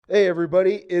Hey,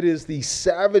 everybody. It is the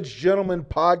Savage Gentleman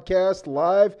Podcast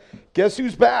live. Guess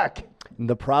who's back?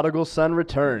 The prodigal son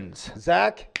returns.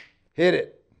 Zach, hit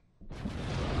it.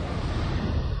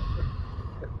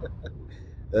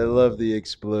 I love the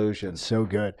explosion. So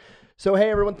good. So,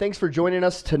 hey, everyone, thanks for joining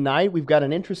us tonight. We've got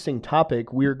an interesting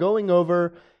topic. We're going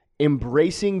over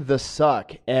embracing the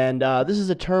suck. And this is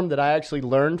a term that I actually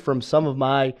learned from some of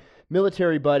my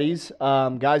military buddies,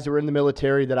 guys that were in the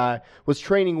military that I was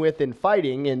training with in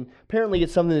fighting. And apparently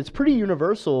it's something that's pretty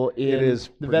universal in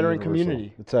the veteran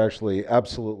community. It's actually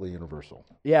absolutely universal.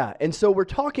 Yeah. And so we're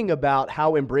talking about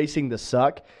how embracing the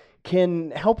suck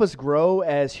can help us grow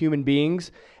as human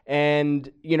beings. And,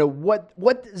 you know, what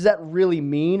does that really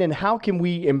mean? And how can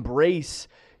we embrace,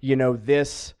 you know,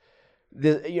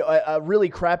 a really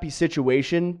crappy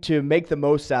situation to make the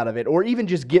most out of it, or even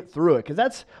just get through it? Because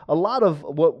that's a lot of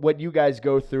what you guys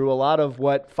go through, a lot of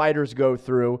what fighters go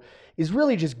through is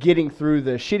really just getting through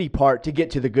the shitty part to get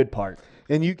to the good part.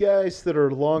 And you guys that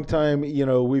are long time, you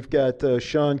know, we've got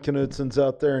Sean Knutson's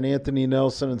out there and Anthony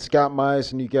Nelson and Scott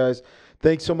Mize, and you guys,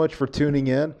 thanks so much for tuning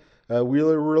in. We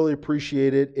really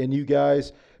appreciate it. And you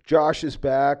guys, Josh is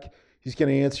back. He's going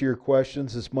to answer your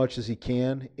questions as much as he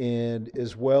can. And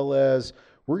as well as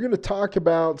we're going to talk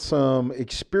about some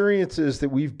experiences that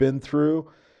we've been through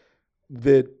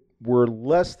that were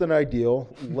less than ideal,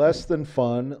 less than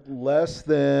fun, less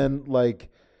than like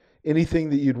anything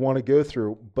that you'd want to go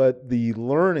through, but the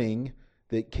learning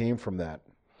that came from that.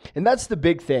 And that's the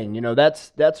big thing, you know,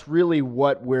 that's really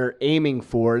what we're aiming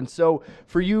for. And so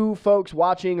for you folks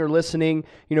watching or listening,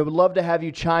 you know, we'd love to have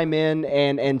you chime in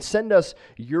and send us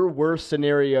your worst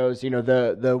scenarios, you know,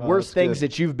 the worst things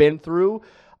that you've been through.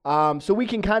 So we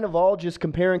can kind of all just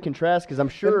compare and contrast, because I'm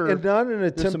sure. And not an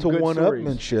attempt to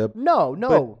one-upmanship.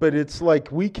 No. But it's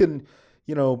like we can,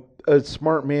 you know, a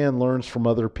smart man learns from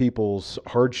other people's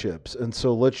hardships. And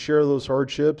so let's share those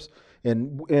hardships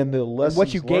and the lessons,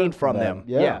 what you gained from them.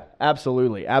 Yeah,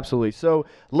 absolutely. So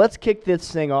let's kick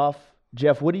this thing off.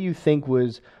 Jeff, what do you think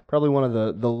was probably one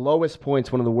of the lowest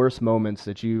points, one of the worst moments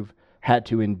that you've had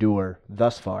to endure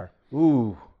thus far?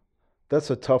 Ooh,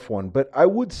 that's a tough one. But I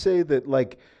would say that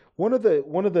like one of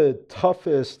the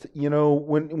toughest, you know,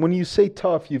 when you say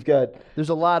tough, you've got there's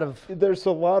a lot of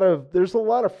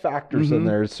factors in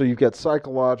there. So you've got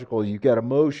psychological, you've got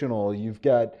emotional, you've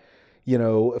got, you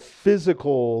know,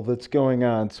 physical that's going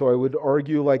on. So I would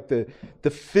argue like the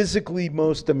physically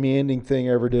most demanding thing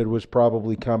I ever did was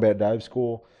probably combat dive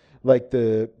school. Like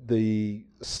the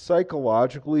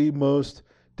psychologically most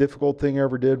difficult thing I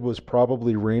ever did was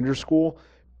probably Ranger school,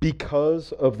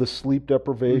 because of the sleep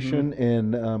deprivation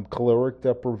and caloric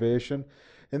deprivation.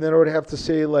 And then I would have to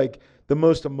say like the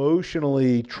most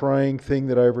emotionally trying thing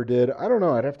that I ever did, I don't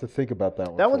know, I'd have to think about that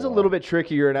one. That one's a little bit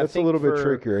trickier. And that's a little bit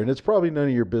trickier, and it's probably none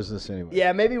of your business anyway.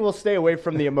 Yeah, maybe we'll stay away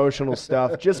from the emotional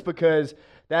stuff just because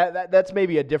that's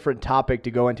maybe a different topic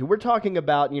to go into. We're talking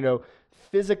about, you know,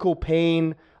 physical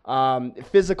pain,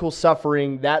 physical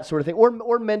suffering, that sort of thing,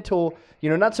 or mental, you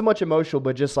know, not so much emotional,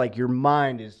 but just like your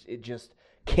mind it just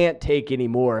can't take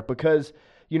anymore. Because,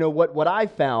 you know, what I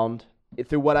found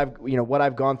through what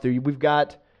I've gone through, we've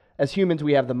got, as humans,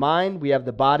 we have the mind, we have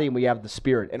the body, and we have the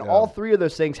spirit. And all three of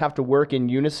those things have to work in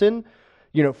unison,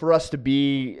 you know, for us to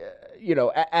be, you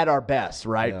know, at our best,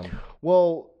 right? Yeah.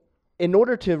 Well, in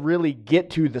order to really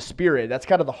get to the spirit, that's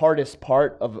kind of the hardest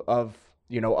part of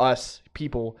you know, us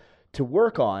people to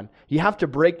work on. You have to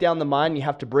break down the mind, you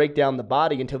have to break down the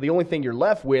body until the only thing you're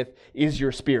left with is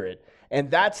your spirit. And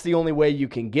that's the only way you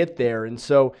can get there. And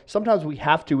so sometimes we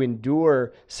have to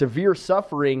endure severe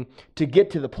suffering to get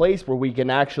to the place where we can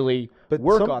actually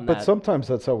work on that. But sometimes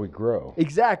that's how we grow.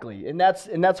 Exactly. And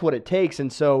that's what it takes. And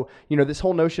so, you know, this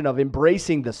whole notion of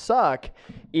embracing the suck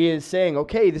is saying,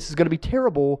 okay, this is going to be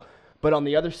terrible, but on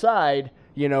the other side,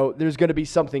 you know, there's going to be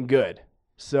something good.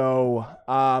 So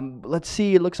let's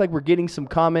see. It looks like we're getting some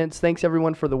comments. Thanks,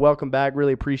 everyone, for the welcome back.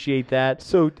 Really appreciate that.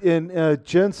 So,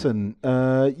 Jensen,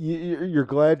 you're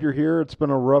glad you're here. It's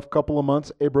been a rough couple of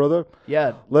months. Hey, brother.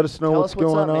 Yeah. Let us know what's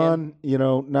going on. Man. You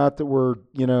know, not that we're,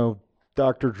 you know,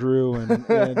 Dr. Drew and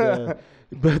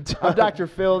but I'm Dr.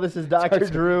 Phil. This is Dr.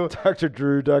 Drew. Dr.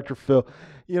 Drew, Dr. Phil.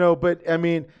 You know, but I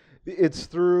mean, it's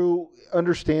through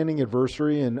understanding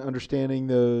adversity and understanding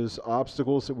those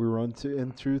obstacles that we run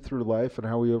through life and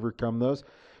how we overcome those.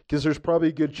 Because there's probably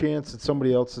a good chance that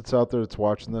somebody else that's out there that's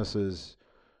watching this has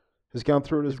gone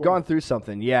through it as well. Gone through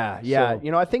something, yeah. So,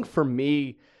 you know, I think for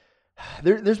me,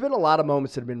 there's been a lot of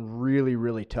moments that have been really,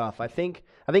 really tough. I think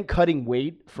cutting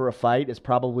weight for a fight is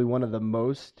probably one of the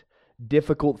most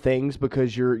difficult things,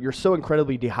 because you're so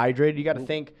incredibly dehydrated. You got to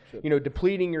think, you know,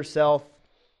 depleting yourself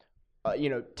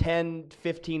 10,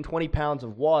 15, 20 pounds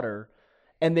of water,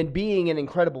 and then being in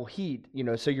incredible heat,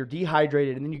 so you're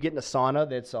dehydrated, and then you get in a sauna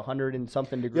that's 100 and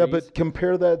something degrees. Yeah, but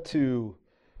compare that.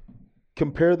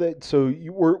 So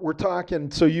we're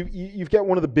talking. So you've got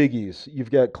one of the biggies.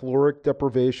 You've got caloric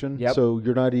deprivation. Yep. So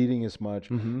you're not eating as much,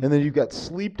 and then you've got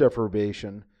sleep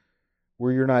deprivation,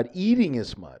 where you're not eating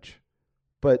as much.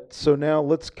 But so now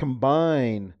let's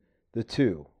combine the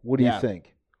two. What do you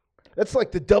think? That's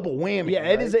like the double whammy. Yeah,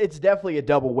 right? it is. It's definitely a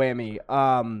double whammy.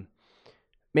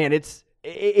 Man,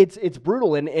 it's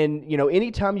brutal, and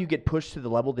anytime you get pushed to the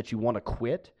level that you want to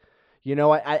quit,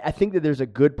 I think that there's a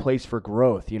good place for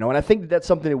growth, and I think that that's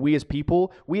something that we as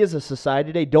people, we as a society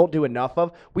today don't do enough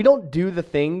of. We don't do the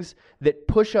things that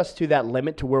push us to that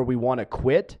limit to where we want to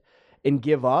quit and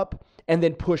give up and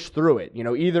then push through it.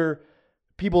 Either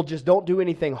people just don't do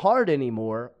anything hard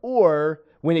anymore, or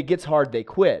when it gets hard, they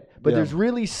quit. But there's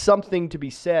really something to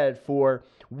be said for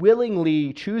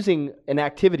willingly choosing an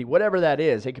activity, whatever that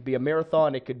is. It could be a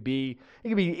marathon, it could be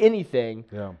anything.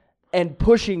 Yeah. And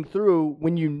pushing through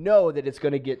when you know that it's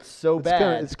going to get so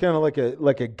bad. It's kind of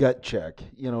like a gut check.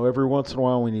 Every once in a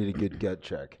while we need a good gut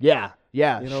check. Yeah.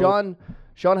 Sean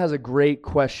has a great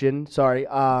question. Sorry.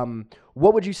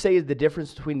 What would you say is the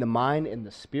difference between the mind and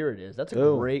the spirit is? That's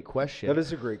a great question. That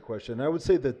is a great question. I would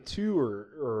say the two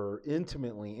are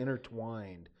intimately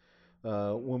intertwined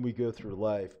when we go through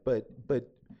life. But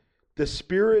the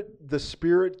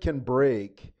spirit can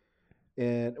break,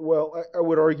 and I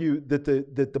would argue that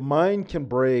the mind can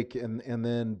break,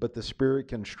 but the spirit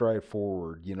can strive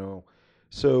forward.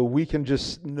 So we can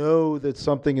just know that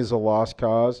something is a lost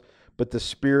cause, but the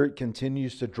spirit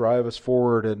continues to drive us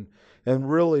forward, and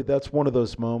really that's one of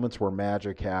those moments where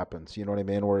magic happens. You know what I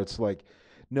mean? Where it's like,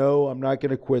 no, I'm not going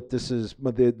to quit. This is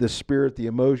the spirit, the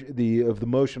emotion, the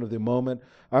motion of the moment.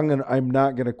 I'm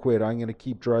not going to quit. I'm going to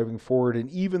keep driving forward. And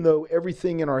even though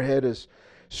everything in our head is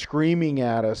screaming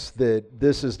at us that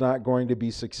this is not going to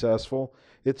be successful,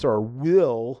 it's our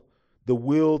will, the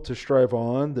will to strive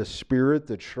on, the spirit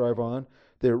that strive on,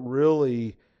 that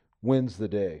really wins the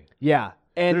day. Yeah.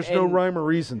 And there's no rhyme or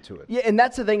reason to it. Yeah, and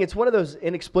that's the thing. It's one of those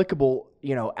inexplicable,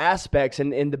 aspects.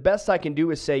 And the best I can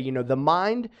do is say, the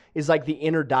mind is like the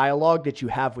inner dialogue that you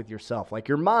have with yourself. Like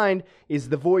your mind is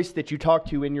the voice that you talk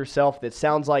to in yourself that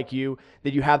sounds like you,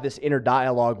 that you have this inner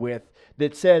dialogue with,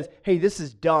 that says, hey, this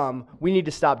is dumb. We need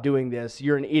to stop doing this.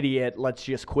 You're an idiot. Let's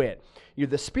just quit.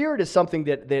 The spirit is something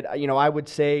that I would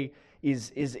say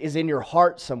is in your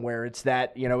heart somewhere. It's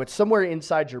that, it's somewhere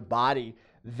inside your body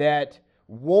that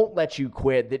won't let you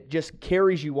quit, that just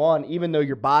carries you on, even though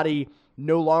your body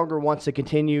no longer wants to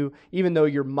continue, even though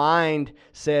your mind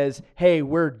says, hey,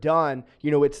 we're done.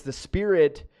 It's the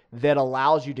spirit that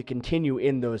allows you to continue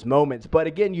in those moments. But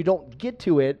again, you don't get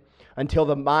to it until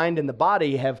the mind and the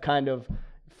body have kind of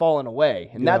fallen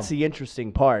away. And that's the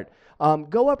interesting part.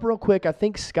 Go up real quick. I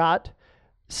think Scott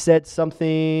said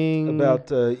something about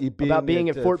being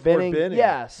at Fort Benning.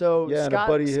 Yeah, so Scott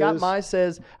Mize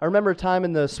says, I remember a time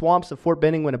in the swamps of Fort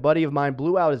Benning when a buddy of mine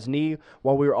blew out his knee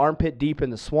while we were armpit deep in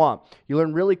the swamp. You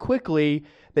learn really quickly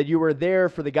that you were there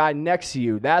for the guy next to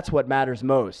you. That's what matters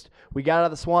most. We got out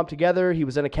of the swamp together. He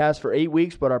was in a cast for 8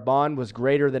 weeks, but our bond was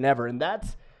greater than ever. And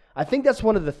I think that's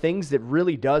one of the things that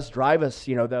really does drive us,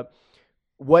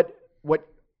 what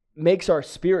makes our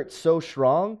spirit so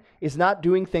strong is not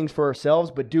doing things for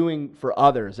ourselves, but doing for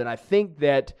others. And I think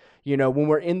that, when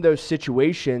we're in those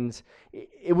situations,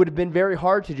 it would have been very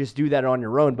hard to just do that on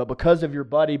your own. But because of your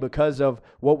buddy, because of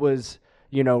what was,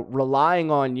 relying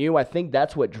on you, I think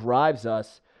that's what drives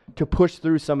us to push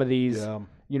through some of these,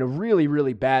 really,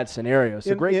 really bad scenarios.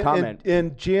 So great comment.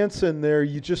 And Jansen there,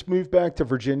 you just moved back to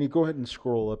Virginia. Go ahead and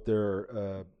scroll up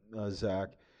there,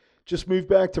 Zach. Just moved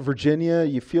back to Virginia.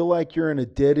 You feel like you're in a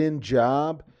dead-end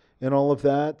job and all of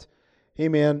that. Hey,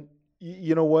 man,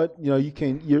 you know what?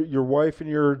 Your wife and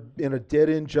you're in a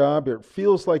dead-end job. It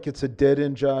feels like it's a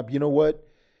dead-end job. You know what?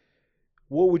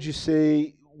 What would you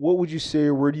say?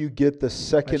 Where do you get the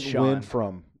second win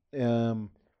from?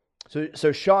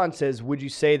 So Sean says, would you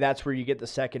say that's where you get the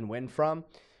second win from?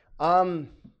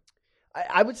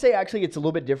 I would say actually it's a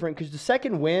little bit different because the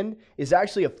second win is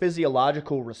actually a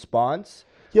physiological response.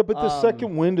 Yeah, but the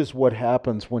second wind is what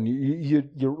happens when you're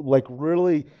like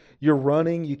really you're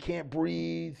running, you can't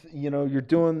breathe, you're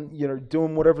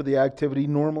doing whatever the activity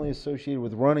normally associated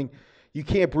with running, you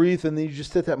can't breathe, and then you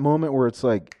just hit that moment where it's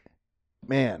like,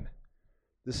 man,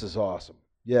 this is awesome.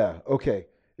 Yeah, okay,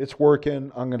 it's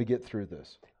working. I'm going to get through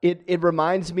this. It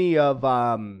reminds me of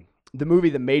the movie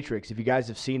The Matrix. If you guys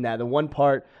have seen that, the one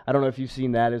part, I don't know if you've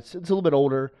seen that. It's a little bit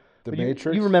older. The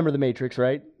Matrix. You remember The Matrix,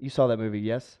 right? You saw that movie,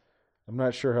 yes? I'm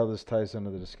not sure how this ties into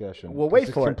the discussion. Well, wait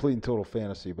it's for it. Complete and total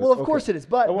fantasy. But Well, of okay. course it is.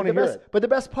 But I want the to hear best, it. But the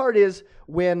best part is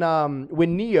when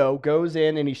Neo goes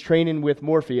in and he's training with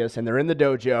Morpheus, and they're in the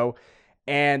dojo,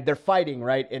 and they're fighting,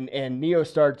 right? And Neo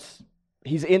starts.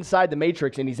 He's inside the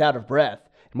Matrix and he's out of breath.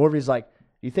 And Morpheus is like,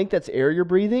 "You think that's air you're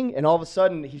breathing?" And all of a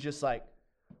sudden he's just like,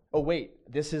 "Oh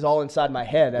wait, this is all inside my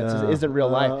head. That isn't real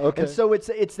life." Okay. And so it's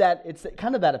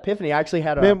kind of that epiphany. I actually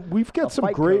had We've got some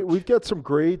fight great coach.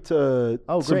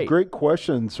 some great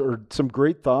questions or some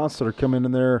great thoughts that are coming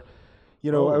in there.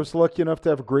 You know, I was lucky enough to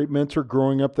have a great mentor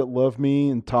growing up that loved me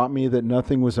and taught me that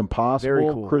nothing was impossible.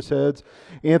 Very cool. Chris Heads,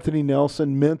 Anthony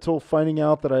Nelson, mental, finding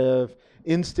out that I have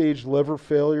end-stage liver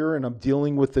failure and I'm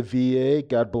dealing with the VA.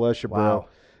 God bless you, bro. Wow.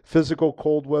 Physical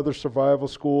cold weather survival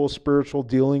school, spiritual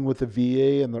dealing with the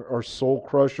VA and our soul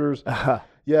crushers.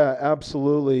 Yeah,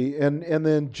 absolutely. And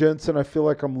then Jensen, I feel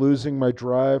like I'm losing my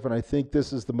drive, and I think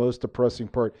this is the most depressing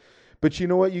part. But you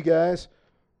know what, you guys?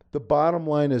 The bottom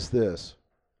line is this.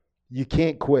 You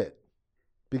can't quit.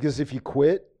 Because if you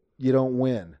quit, you don't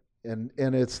win. And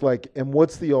it's like, and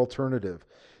what's the alternative?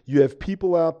 You have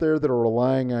people out there that are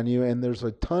relying on you, and there's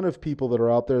a ton of people that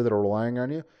are out there that are relying on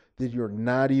you that you're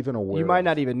not even aware of. You might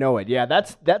not even know it. Yeah,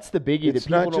 that's the biggie It's that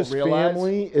people not just don't realize.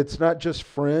 family. It's not just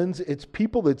friends. It's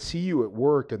people that see you at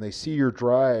work and they see your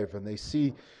drive and they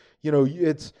see, you know,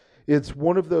 it's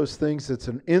one of those things that's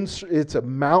it's a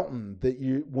mountain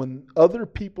that when other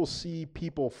people see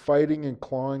people fighting and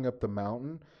clawing up the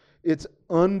mountain, it's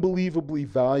unbelievably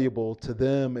valuable to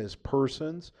them as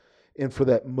persons and for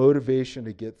that motivation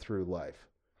to get through life.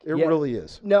 It really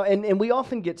is. No, and we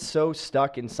often get so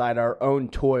stuck inside our own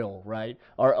toil, right?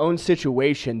 Our own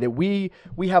situation that we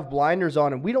have blinders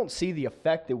on and we don't see the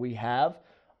effect that we have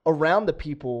around the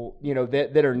people, you know,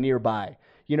 that are nearby.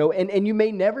 You know, and you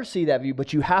may never see that view,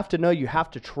 but you have to know, you have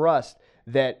to trust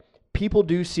that people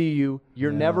do see you.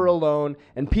 You're never alone,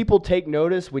 and people take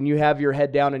notice when you have your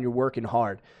head down and you're working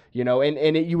hard. You know,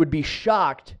 you would be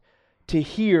shocked to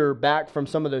hear back from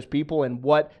some of those people and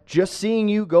what just seeing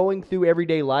you going through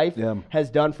everyday life has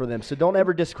done for them. So don't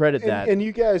ever discredit that. And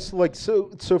you guys, like, so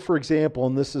for example,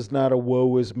 and this is not a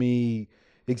woe is me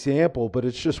example, but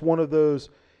it's just one of those,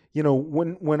 you know,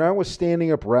 when I was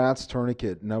standing up Rats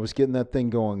Tourniquet and I was getting that thing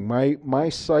going, my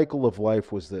cycle of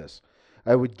life was this.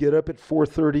 I would get up at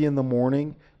 4:30 in the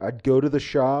morning. I'd go to the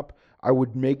shop. I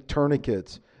would make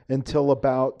tourniquets until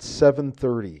about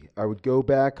 7:30. I would go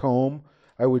back home.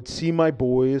 I would see my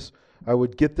boys. I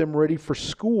would get them ready for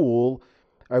school.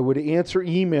 I would answer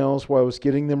emails while I was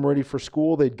getting them ready for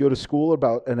school. They'd go to school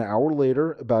about an hour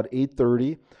later, about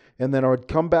 8:30. And then I would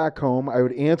come back home. I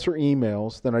would answer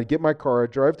emails. Then I'd get my car.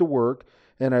 I'd drive to work.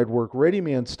 And I'd work Ready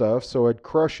Man stuff. So I'd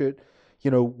crush it,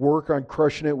 you know, work on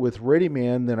crushing it with Ready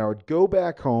Man. Then I would go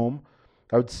back home.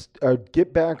 I'd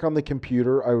get back on the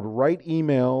computer. I would write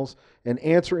emails and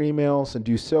answer emails and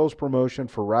do sales promotion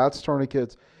for Rats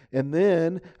Tourniquets. And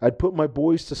then I'd put my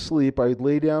boys to sleep. I'd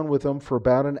lay down with them for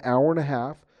about an hour and a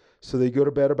half. So they go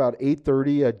to bed about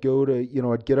 8:30.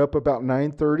 I'd get up about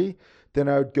 9:30. Then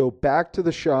I would go back to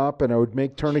the shop and I would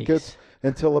make tourniquets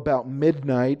until about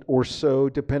midnight or so,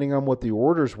 depending on what the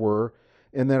orders were.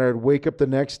 And then I'd wake up the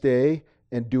next day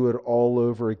and do it all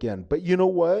over again. But you know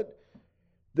what?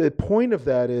 The point of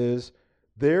that is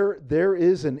there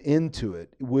is an end to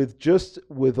it. With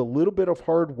a little bit of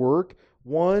hard work,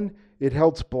 one, it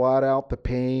helps blot out the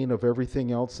pain of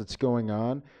everything else that's going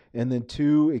on. And then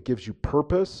two, it gives you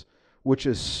purpose, which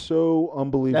is so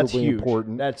unbelievably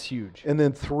important. That's huge. And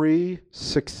then three,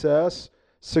 success.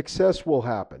 Success will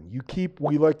happen.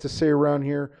 We like to say around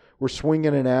here, we're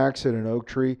swinging an axe at an oak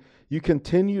tree. You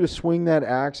continue to swing that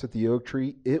axe at the oak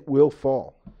tree, it will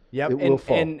fall. Yep. It will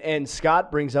fall. And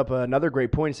Scott brings up another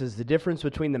great point. He says the difference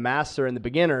between the master and the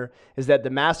beginner is that the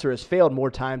master has failed more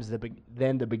times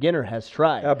than the beginner has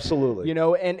tried. Absolutely. You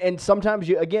know, and sometimes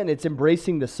it's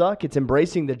embracing the suck. It's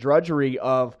embracing the drudgery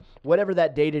of whatever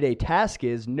that day-to-day task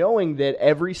is, knowing that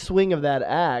every swing of that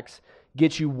axe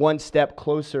gets you one step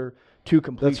closer to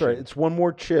completion. That's right. It's one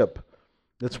more chip.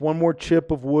 It's one more chip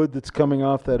of wood that's coming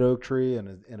off that oak tree,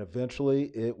 and eventually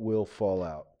it will fall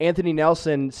out. Anthony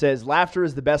Nelson says laughter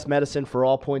is the best medicine for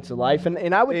all points of life,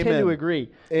 and I would tend to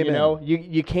agree. Amen. You know,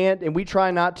 you can't, and we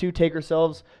try not to take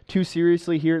ourselves too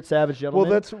seriously here at Savage Gentlemen.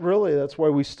 Well, that's why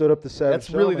we stood up the Savage That's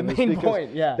really the Gentlemen. main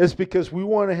point, yeah. It's because we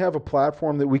want to have a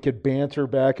platform that we could banter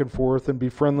back and forth and be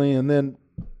friendly, and then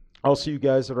also you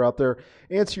guys that are out there,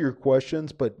 answer your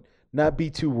questions, but not be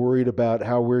too worried about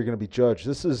how we're going to be judged.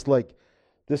 This is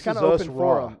kind of us open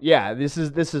raw. forum. Yeah, this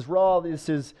is raw. This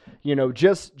is, you know,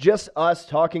 just us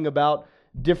talking about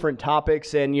different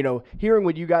topics. And, hearing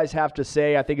what you guys have to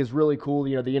say, I think is really cool,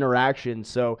 the interaction.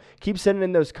 So keep sending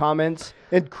in those comments.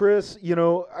 And Chris,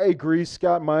 I agree,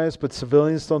 Scott Myers, but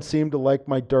civilians don't seem to like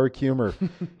my dark humor.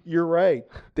 You're right.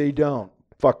 They don't.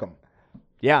 Fuck them.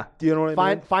 Yeah. Do you know what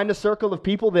I mean? Find a circle of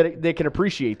people that can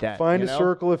appreciate that. Find a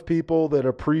circle of people that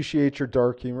appreciate your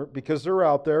dark humor, because they're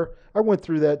out there. I went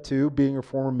through that too, being a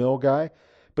former mill guy.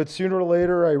 But sooner or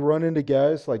later, I run into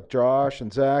guys like Josh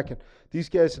and Zach, and these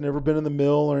guys have never been in the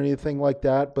mill or anything like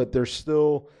that, but they're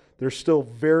still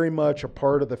very much a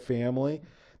part of the family.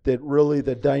 That really,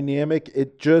 the dynamic,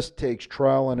 it just takes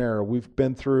trial and error. We've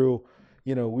been through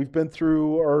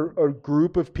our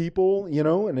group of people,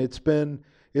 and it's been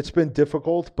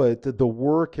difficult, but the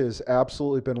work has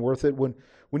absolutely been worth it. When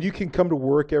you can come to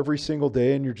work every single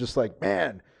day and you're just like,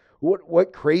 man,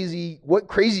 what crazy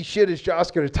shit is Josh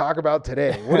going to talk about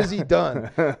today? What has he done?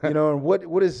 And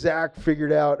what has Zach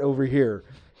figured out over here?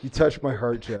 You touched my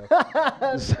heart, Jeff.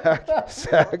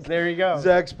 Zach. There you go.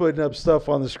 Zach's putting up stuff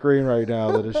on the screen right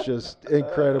now that is just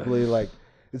incredibly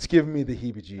it's giving me the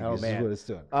heebie-jeebies. Oh, man. Is what it's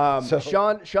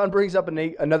doing. Sean brings up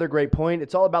another great point.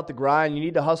 It's all about the grind. You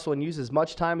need to hustle and use as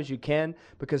much time as you can,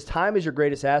 because time is your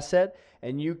greatest asset,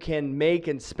 and you can make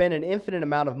and spend an infinite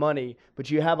amount of money,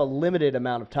 but you have a limited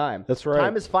amount of time. That's right.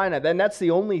 Time is finite, and that's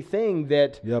the only thing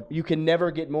that you can never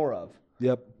get more of.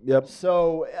 Yep.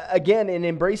 So, again, in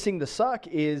embracing the suck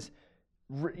is,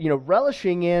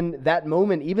 relishing in that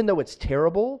moment, even though it's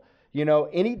terrible.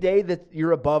 Any day that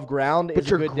you're above ground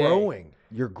is a good day.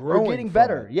 You're growing. You're getting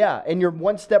better, yeah. And you're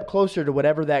one step closer to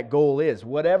whatever that goal is.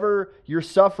 Whatever you're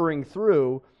suffering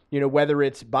through, whether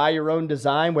it's by your own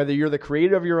design, whether you're the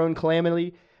creator of your own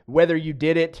calamity, whether you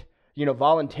did it,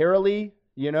 voluntarily,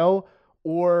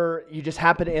 or you just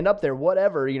happen to end up there,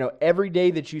 whatever, every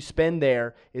day that you spend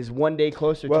there is one day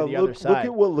closer to the other side. Look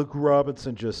at what Luke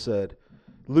Robinson just said.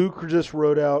 Luke just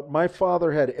wrote out, my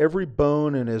father had every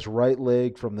bone in his right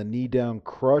leg from the knee down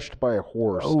crushed by a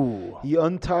horse. Oh. He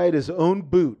untied his own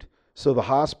boot so the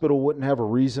hospital wouldn't have a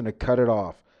reason to cut it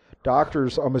off.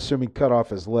 Doctors, I'm assuming, cut off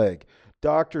his leg.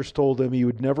 Doctors told him he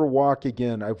would never walk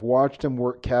again. I've watched him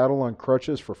work cattle on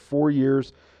crutches for 4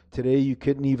 years. Today you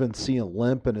couldn't even see a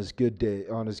limp on his good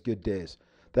days.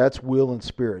 That's will and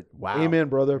spirit. Wow. Amen,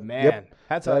 brother. Man, yep.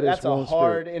 that's a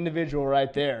hard individual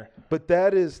right there. But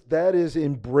that is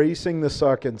embracing the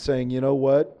suck and saying, you know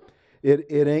what? It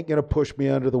ain't going to push me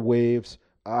under the waves.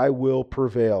 I will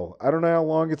prevail. I don't know how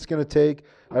long it's going to take.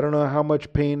 I don't know how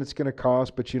much pain it's going to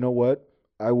cost, but you know what?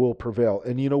 I will prevail.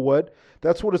 And you know what?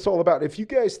 That's what it's all about. If you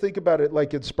guys think about it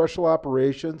like in special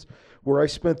operations, where I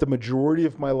spent the majority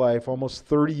of my life, almost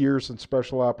 30 years in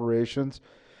special operations,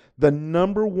 the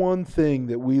number one thing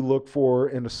that we look for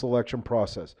in a selection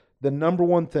process, the number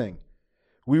one thing,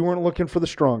 we weren't looking for the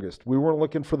strongest. We weren't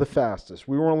looking for the fastest.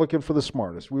 We weren't looking for the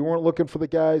smartest. We weren't looking for the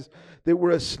guys that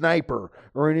were a sniper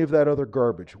or any of that other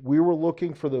garbage. We were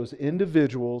looking for those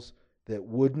individuals that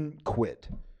wouldn't quit.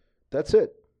 That's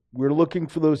it. We're looking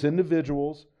for those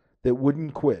individuals that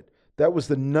wouldn't quit. That was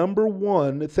the number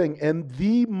one thing, and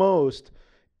the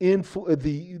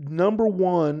number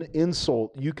one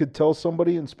insult you could tell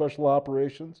somebody in special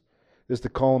operations is to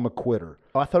call them a quitter.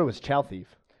 Oh, I thought it was chow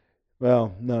thief.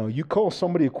 Well, no, you call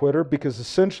somebody a quitter because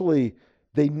essentially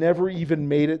they never even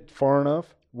made it far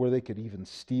enough where they could even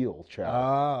steal chow.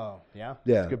 Oh, yeah.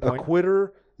 Yeah, Good point. a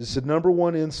quitter is the number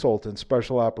one insult in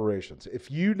special operations.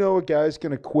 If you know a guy's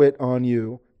going to quit on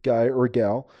you, guy or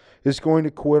gal, is going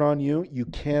to quit on you, you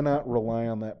cannot rely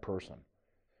on that person.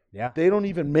 Yeah. They don't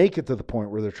even make it to the point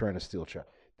where they're trying to steal chow.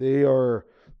 They are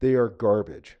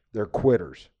garbage. They're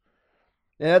quitters.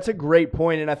 And that's a great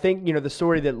point. And I think, the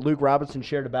story that Luke Robinson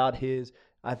shared about his,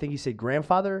 I think he said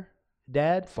grandfather,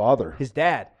 dad? Father. His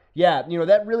dad. Yeah,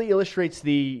 that really illustrates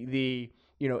the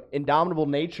indomitable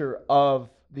nature of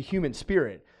the human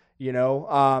spirit.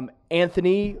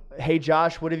 Anthony, hey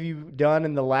Josh, what have you done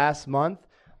in the last month?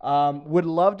 Would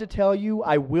love to tell you.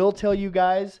 I will tell you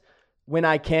guys when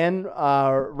I can.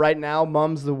 Right now,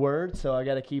 mum's the word, so I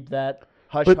got to keep that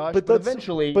hush hush. But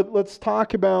eventually, let's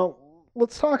talk about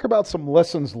some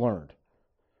lessons learned.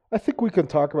 I think we can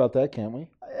talk about that, can't we?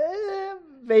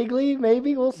 Vaguely,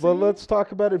 maybe we'll see. Well, let's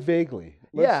talk about it vaguely.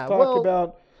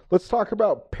 Let's talk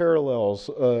about parallels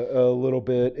a little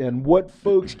bit and what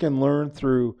folks can learn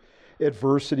through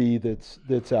adversity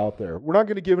that's out there. We're not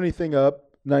going to give anything up.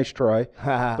 Nice try.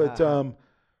 But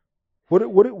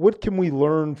what can we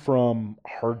learn from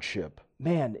hardship?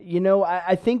 Man,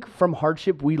 I think from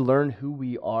hardship we learn who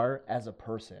we are as a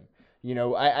person.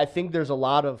 I think there's a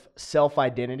lot of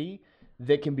self-identity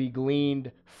that can be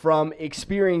gleaned from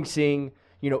experiencing,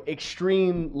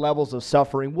 extreme levels of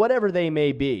suffering, whatever they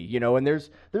may be, and there's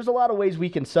a lot of ways we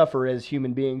can suffer as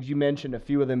human beings. You mentioned a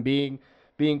few of them being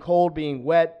cold, being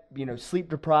wet, sleep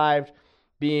deprived,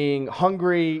 being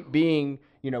hungry, being,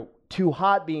 too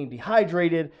hot, being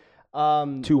dehydrated,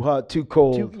 too hot, too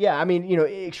cold.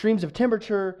 Extremes of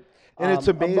temperature. And it's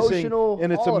amazing.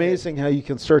 And it's amazing how you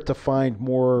can start to find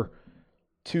more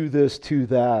to this, to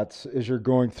that as you're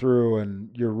going through, and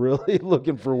you're really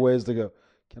looking for ways to go,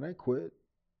 can I quit?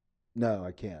 No,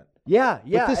 I can't. Yeah.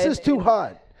 But this is too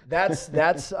hot. That's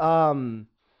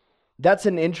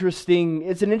an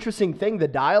interesting thing, the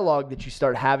dialogue that you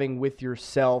start having with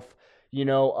yourself,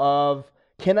 of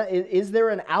is there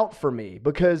an out for me?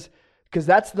 Because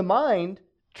that's the mind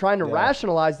trying to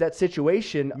rationalize that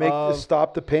situation.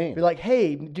 Stop the pain. Be like,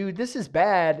 hey, dude, this is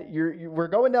bad. We're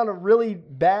going down a really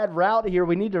bad route here.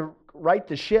 We need to right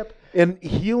the ship. And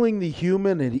healing the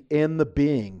human and the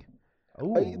being.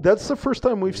 That's the first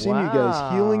time we've seen you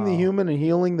guys healing the human and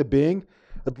healing the being.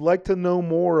 I'd like to know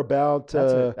more about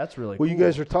that's really what cool. you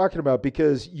guys are talking about,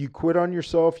 because you quit on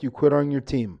yourself, you quit on your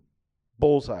team.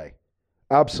 Bullseye.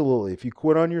 Absolutely. If you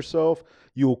quit on yourself,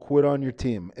 you will quit on your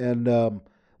team. And I'd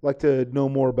like to know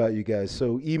more about you guys.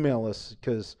 So email us,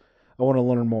 because I want to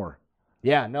learn more.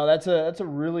 Yeah, no, that's a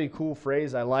really cool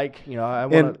phrase. I like, I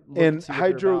want to and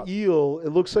Hydro Eel, it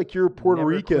looks like you're Puerto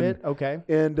Rican. Quit. Okay.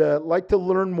 And like to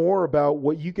learn more about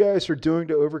what you guys are doing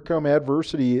to overcome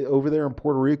adversity over there in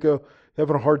Puerto Rico.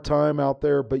 Having a hard time out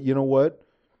there, but you know what?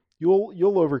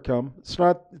 You'll overcome. It's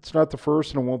not the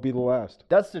first, and it won't be the last.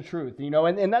 That's the truth,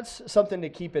 and that's something to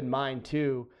keep in mind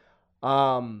too.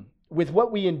 With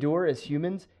what we endure as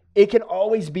humans, it can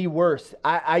always be worse.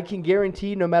 I can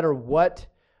guarantee, no matter what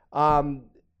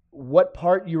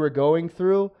part you are going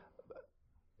through,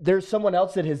 there's someone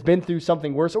else that has been through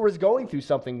something worse or is going through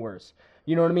something worse.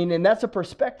 You know what I mean? And that's a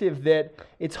perspective that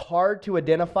it's hard to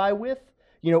identify with,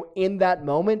 in that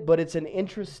moment, but it's an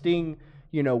interesting,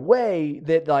 way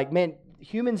that, like, man,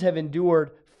 humans have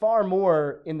endured far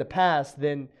more in the past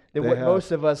than what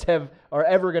most of us are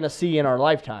ever going to see in our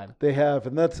lifetime. They have,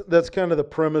 and that's kind of the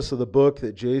premise of the book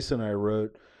that Jason and I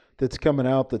wrote, that's coming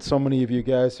out, that so many of you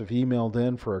guys have emailed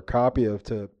in for a copy of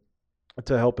to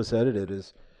help us edit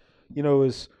it.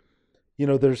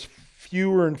 There's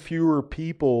fewer and fewer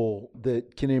people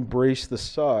that can embrace the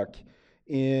suck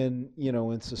in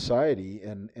society,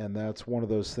 and that's one of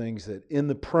those things that in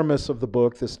the premise of the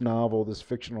book, this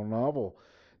fictional novel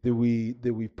that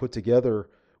we put together,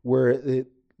 where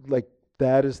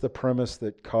that is the premise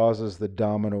that causes the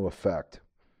domino effect.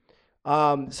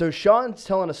 So Sean's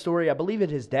telling a story. I believe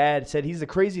his dad said he's the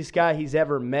craziest guy he's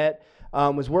ever met.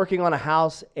 Was working on a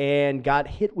house and got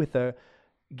hit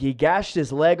he gashed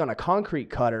his leg on a concrete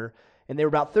cutter, and they were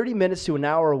about 30 minutes to an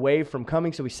hour away from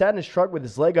coming. So he sat in his truck with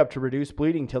his leg up to reduce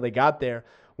bleeding until they got there.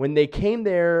 When they came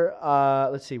there,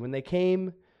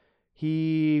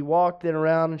 he walked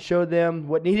around and showed them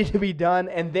what needed to be done,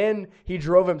 and then he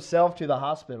drove himself to the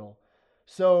hospital.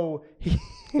 So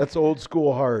that's old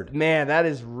school hard. Man, that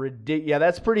is ridiculous. Yeah,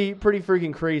 that's pretty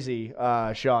freaking crazy,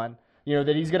 Sean.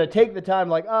 That he's gonna take the time,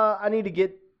 like, I need to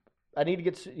get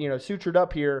sutured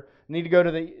up here. I need to go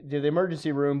to the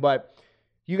emergency room, but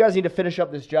you guys need to finish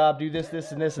up this job. Do this,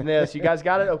 and this, and this. You guys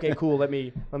got it? Okay, cool. Let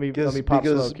me pop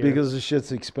smoke here. Because the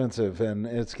shit's expensive and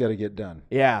it's got to get done.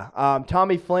 Yeah.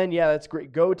 Tommy Flynn. Yeah, that's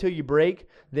great. Go till you break,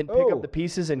 then pick up the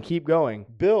pieces and keep going.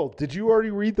 Bill, did you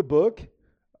already read the book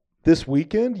this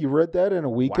weekend? You read that in a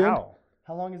weekend? Wow.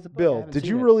 How long is the book? Bill, did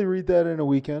you really read that in a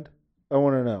weekend? I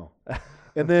want to know.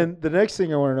 And then the next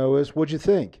thing I want to know is, what'd you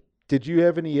think? Did you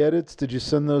have any edits? Did you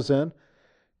send those in?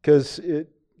 Because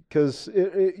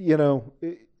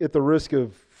at the risk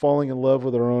of falling in love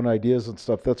with our own ideas and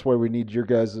stuff, that's why we need your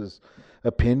guys'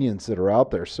 opinions that are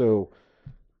out there. So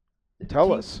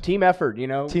tell us. Team effort,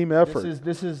 Team effort.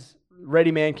 This is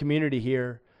Ready Man community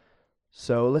here.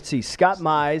 So let's see. Scott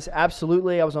Mize,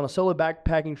 absolutely. I was on a solo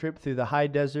backpacking trip through the high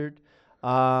desert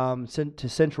to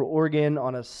Central Oregon.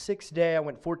 On a 6th day, I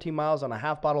went 14 miles on a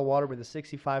half bottle of water with a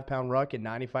 65-pound ruck at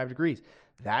 95 degrees.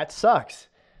 That sucks.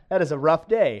 That is a rough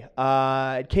day.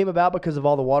 It came about because of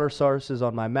all the water sources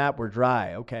on my map were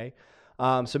dry. Okay.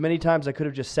 So many times I could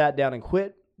have just sat down and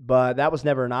quit, but that was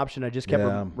never an option. I just kept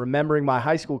remembering my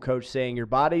high school coach saying, your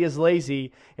body is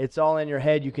lazy. It's all in your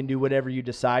head. You can do whatever you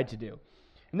decide to do.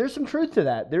 And there's some truth to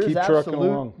that.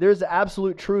 There's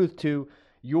absolute truth to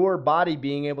your body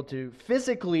being able to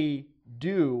physically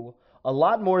do a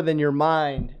lot more than your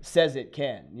mind says it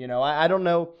can. I don't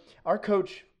know. Our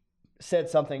coach said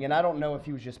something, and I don't know if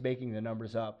he was just making the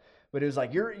numbers up, but it was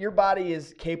like your body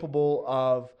is capable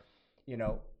of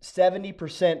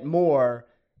 70% more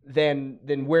than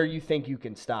where you think you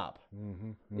can stop.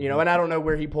 You know, and I don't know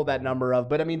where he pulled that number of,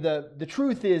 but I mean the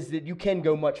truth is that you can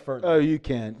go much further. Oh, you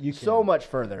can. So much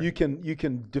further. You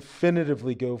can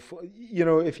definitively go. You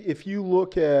know, if you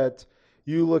look at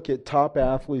top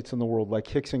athletes in the world like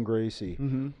Rickson Gracie.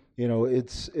 You know,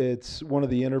 it's one of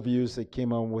the interviews that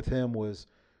came on with him was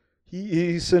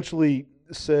he essentially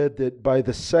said that by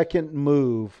the second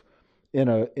move in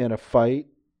a fight,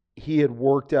 he had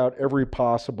worked out every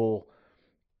possible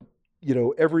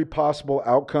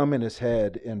outcome in his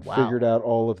head and figured out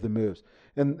all of the moves.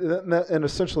 And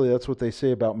essentially that's what they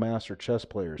say about master chess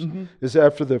players is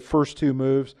after the first two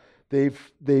moves,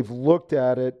 they've looked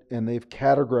at it and they've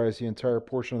categorized the entire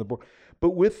portion of the board.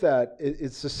 But with that,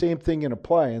 it's the same thing in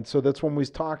apply. And so that's when we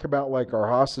talk about like our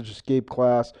hostage escape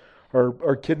class,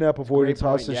 our kidnap avoidance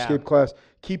hostage escape class,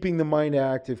 keeping the mind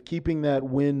active, keeping that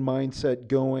win mindset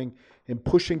going and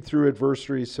pushing through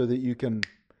adversity so that you can,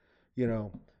 you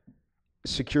know,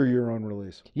 secure your own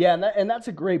release. Yeah, and that's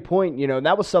a great point. You know, and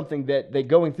that was something that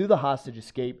going through the hostage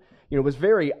escape, you know, was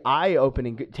very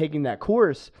eye-opening, taking that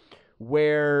course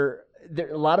where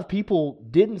a lot of people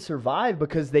didn't survive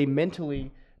because they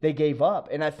gave up.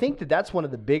 And I think that that's one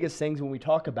of the biggest things when we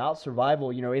talk about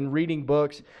survival, you know, in reading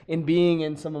books, in being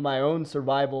in some of my own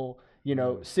survival, you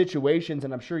know, situations,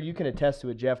 and I'm sure you can attest to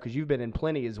it, Jeff, because you've been in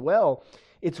plenty as well.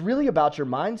 It's really about your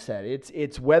mindset.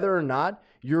 It's whether or not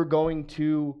you're going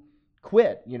to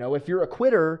quit. You know, if you're a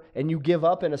quitter and you give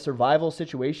up in a survival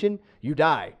situation, you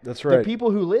die. That's right. The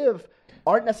people who live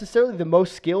aren't necessarily the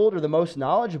most skilled or the most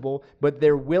knowledgeable, but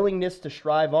their willingness to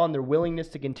strive on, their willingness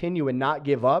to continue and not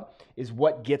give up is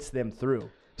what gets them through.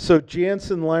 So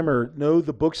Jansen Limer, no,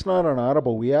 the book's not on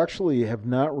Audible. We actually have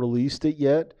not released it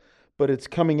yet, but it's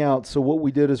coming out. So what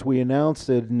we did is we announced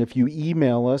it, and if you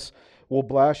email us, we'll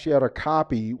blast you out a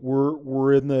copy.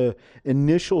 We're in the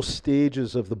initial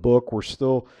stages of the book.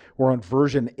 We're on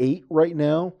version 8 right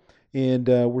now. And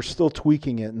we're still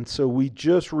tweaking it. And so we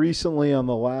just recently on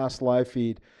the last live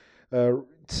feed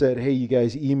said, hey, you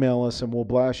guys email us and we'll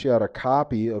blast you out a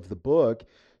copy of the book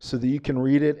so that you can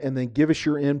read it and then give us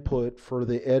your input for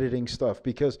the editing stuff.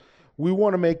 Because we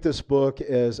want to make this book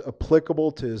as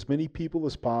applicable to as many people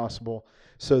as possible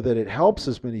so that it helps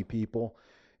as many people.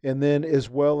 And then as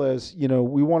well as, you know,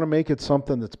 we want to make it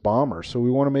something that's bomber. So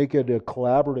we want to make it a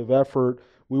collaborative effort.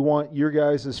 We want your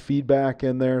guys' feedback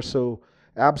in there. So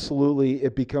absolutely,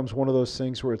 it becomes one of those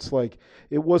things where it's like,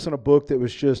 it wasn't a book that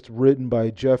was just written by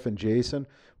Jeff and Jason.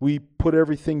 We put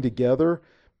everything together,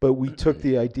 but we took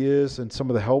the ideas and some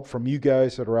of the help from you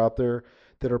guys that are out there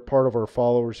that are part of our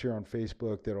followers here on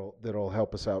Facebook that'll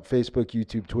help us out. Facebook,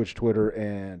 YouTube, Twitch, Twitter,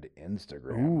 and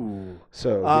Instagram. Ooh.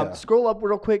 So scroll up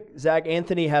real quick. Zach,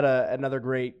 Anthony had another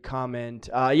great comment.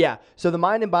 So the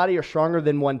mind and body are stronger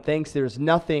than one thinks. There's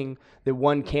nothing that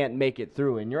one can't make it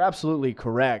through. And you're absolutely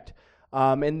correct.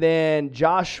 And then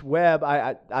Josh Webb,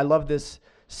 I love this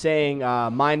saying,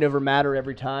 mind over matter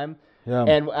every time. Yeah.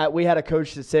 And we had a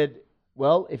coach that said,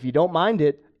 well, if you don't mind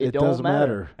it, it don't doesn't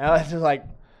matter. And I was just like,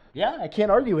 yeah, I can't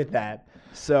argue with that.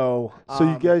 So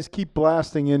you guys keep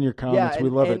blasting in your comments. Yeah, we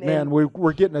love it. Man,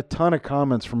 we're getting a ton of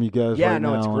comments from you guys right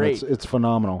now. It's great. It's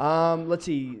phenomenal. Let's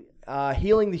see.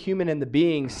 Healing the Human and the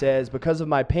Being says, because of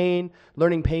my pain,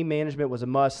 learning pain management was a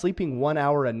must. Sleeping 1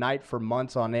 hour a night for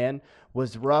months on end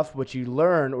was rough, but you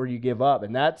learn or you give up.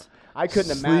 And I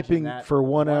couldn't imagine Sleeping that. for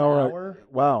 1 hour.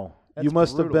 Wow. That's You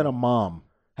must have brutal. been a mom.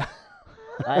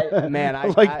 I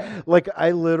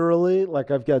I literally,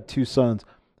 I've got 2 sons.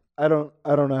 I don't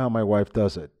know how my wife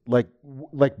does it. Like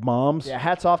moms. Yeah,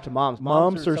 hats off to moms.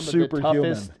 Moms are some of the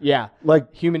superhuman. toughest,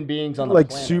 human beings on the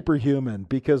planet. Superhuman,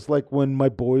 because when my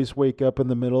boys wake up in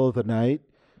the middle of the night,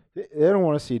 they don't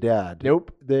want to see dad.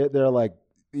 Nope. They're like,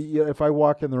 if I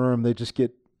walk in the room, they just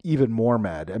get even more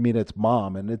mad. I mean, it's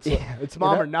mom, and it's it's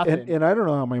mom or nothing. And I don't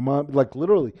know how my mom,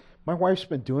 literally, my wife's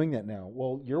been doing that now.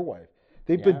 Well, your wife,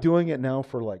 they've been doing it now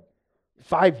for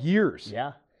 5 years.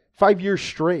 Yeah. 5 years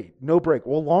straight, no break.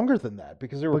 Well, longer than that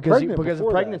because they were pregnant because of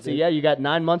before pregnancy. that. You got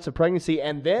 9 months of pregnancy,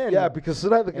 and then because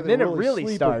then it really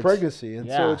sleep starts. in pregnancy, and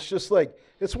so it's just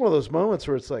it's one of those moments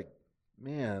where it's like,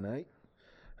 man,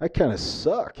 I kind of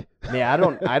suck. Yeah, I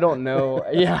don't know.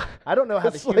 Yeah, I don't know how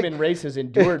the human race has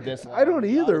endured this. I don't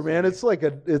either, man. It's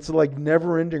like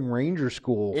never-ending ranger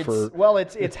school.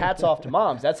 It's hats off to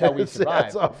moms. That's how we survive.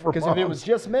 Hats off for because if it was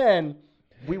just men,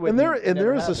 we would. There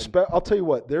is I'll tell you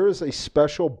what. There is a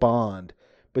special bond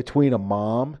between a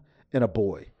mom and a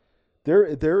boy.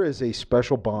 There is a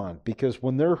special bond because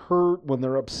when they're hurt, when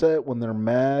they're upset, when they're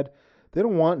mad, they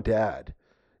don't want dad.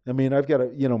 I mean, I've got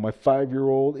my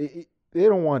 5-year-old. They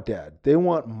don't want dad. They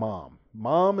want mom.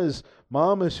 Mom is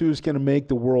who's going to make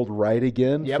the world right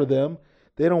again for them.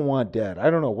 they don't want dad. I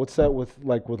don't know. What's that with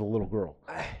a little girl?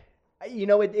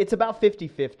 It's about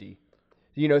 50-50.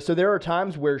 So there are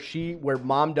times where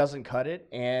mom doesn't cut it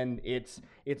and it's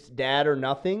dad or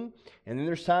nothing. And then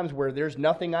there's times where there's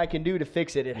nothing I can do to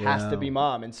fix it. It has to be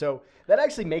mom. And so that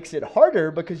actually makes it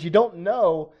harder because you don't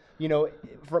know,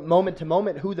 from moment to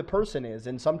moment who the person is.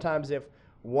 And sometimes if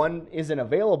one isn't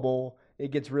available,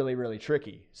 it gets really, really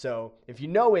tricky. So if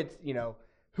it's,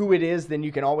 who it is, then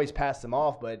you can always pass them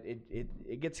off, but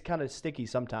it gets kind of sticky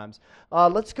sometimes.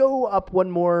 Let's go up one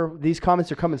more. These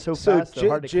comments are coming so fast, they're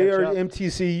hard to catch up.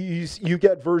 JRMTC, you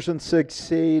got version 6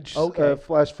 Sage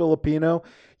Flash Filipino.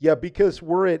 Yeah, because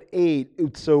we're at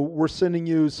 8, so we're sending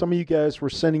you, some of you guys, we're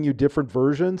sending you different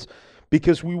versions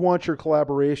because we want your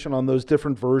collaboration on those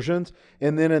different versions,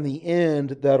 and then in the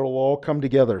end, that'll all come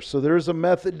together. So there's a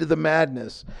method to the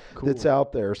madness that's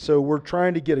out there. So we're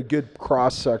trying to get a good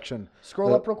cross-section.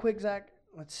 Scroll up real quick, Zach.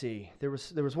 Let's see. There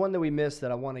was one that we missed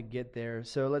that I want to get there.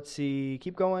 So let's see.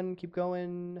 Keep going.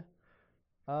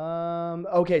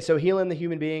 Okay, so healing the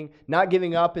human being. Not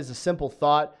giving up is a simple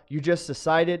thought. You just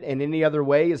decided, and any other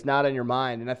way is not in your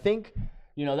mind. And I think,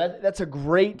 that's a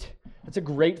great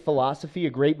philosophy, a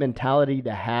great mentality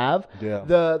to have. Yeah.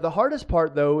 The hardest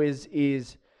part though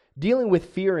is dealing with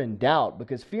fear and doubt,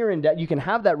 because fear and doubt, you can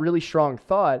have that really strong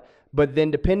thought, but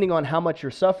then depending on how much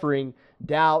you're suffering,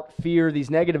 doubt, fear, these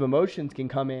negative emotions can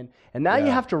come in. And now you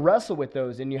have to wrestle with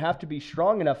those, and you have to be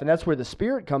strong enough, and that's where the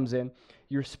spirit comes in.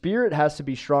 Your spirit has to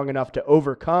be strong enough to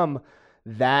overcome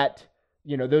that,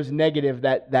 those negative,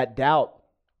 that doubt,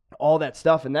 all that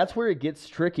stuff. And that's where it gets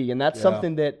tricky. And that's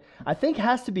something that I think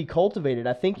has to be cultivated.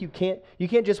 I think you can't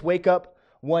just wake up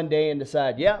one day and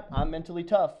decide, yeah, I'm mentally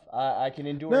tough. I can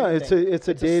endure anything. It's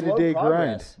a day-to-day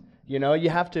grind. You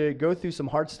have to go through some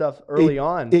hard stuff early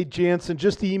on. Hey, Jansen,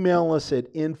 just email us at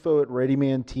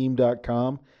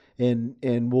info@readymanteam.com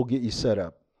and we'll get you set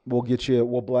up.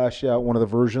 We'll blast you out one of the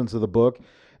versions of the book,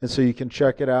 and so you can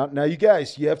check it out. Now, you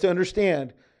guys, you have to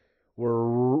understand,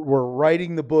 we're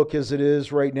writing the book as it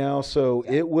is right now, so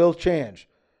it will change.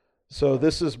 So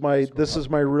this is my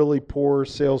really poor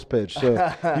sales pitch.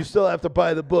 So you still have to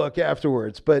buy the book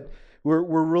afterwards, but we're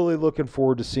really looking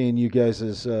forward to seeing you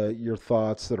guys' your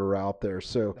thoughts that are out there.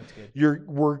 So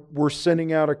we're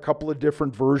sending out a couple of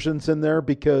different versions in there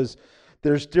because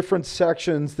there's different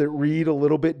sections that read a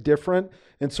little bit different.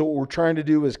 And so what we're trying to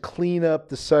do is clean up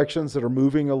the sections that are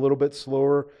moving a little bit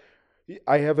slower.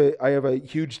 I have a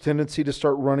huge tendency to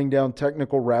start running down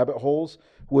technical rabbit holes,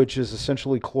 which is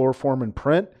essentially chloroform and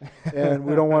print. And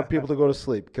we don't want people to go to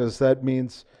sleep because that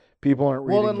means people aren't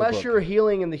reading. Well, unless the book. you're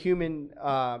healing the human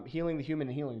and healing the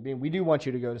being, we do want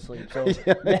you to go to sleep. So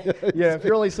if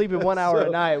you're only sleeping 1 hour a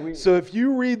night. So if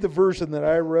you read the version that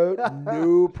I wrote,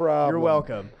 no problem. You're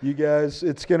welcome. You guys,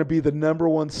 it's going to be the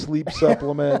 #1 sleep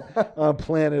supplement on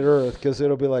planet Earth because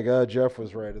it'll be like, Jeff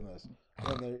was right in this.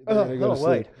 And they're going to go to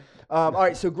sleep. All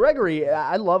right, so Gregory,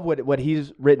 I love what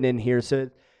he's written in here.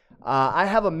 So I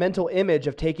have a mental image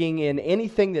of taking in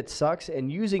anything that sucks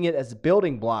and using it as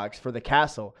building blocks for the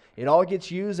castle. It all gets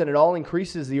used and it all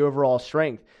increases the overall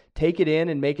strength. Take it in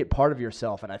and make it part of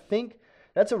yourself. And I think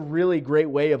that's a really great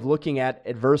way of looking at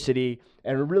adversity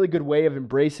and a really good way of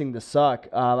embracing the suck.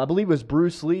 I believe it was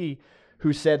Bruce Lee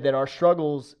who said that our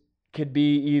struggles could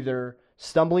be either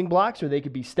stumbling blocks or they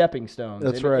could be stepping stones.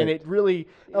 That's right. And it really...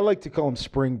 I like to call them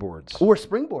springboards. Or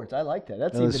springboards. I like that.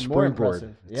 That's even more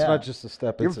impressive. It's not just a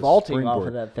step. You're it's vaulting a off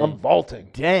of that thing. I'm vaulting.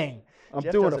 Dang. I'm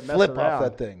Jeff doing a doesn't mess flip around. off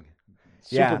that thing.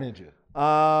 Super Ninja.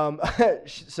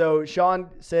 So Sean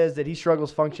says that he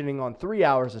struggles functioning on 3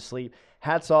 hours of sleep.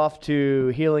 Hats off to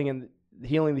healing the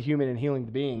human and healing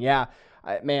the being. Yeah,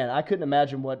 I couldn't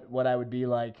imagine what I would be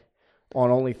like on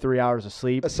only 3 hours of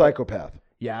sleep. A psychopath.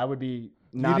 Yeah, I would be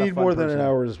not. You need more than an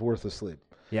hour's worth of sleep.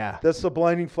 Yeah, that's the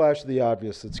blinding flash of the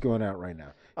obvious that's going out right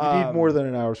now. You need more than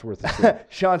an hour's worth of sleep.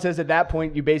 Sean says at that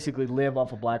point you basically live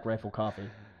off of Black Rifle coffee.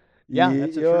 Yeah,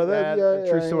 that's a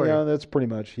true story. Yeah, that's pretty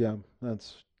much. Yeah,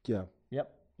 Yep.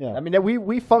 Yeah. I mean,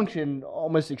 we function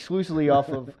almost exclusively off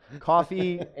of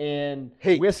coffee and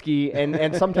whiskey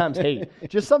and sometimes hate.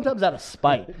 Just sometimes out of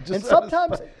spite. And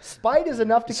sometimes spite is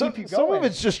enough to keep you going. Some of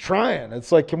it's just trying.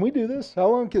 It's like, can we do this? How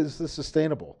long is this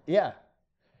sustainable? Yeah.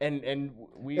 And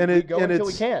we go until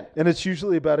we can't. And it's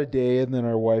usually about a day, and then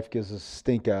our wife gives us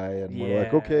stink eye, and we're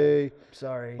like, okay,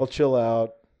 sorry, I'll chill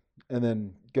out, and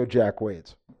then go jack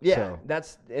weights. Yeah, so.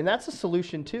 that's a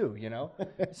solution too,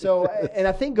 So, and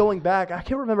I think going back, I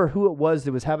can't remember who it was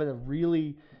that was having a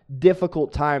really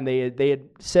difficult time. They had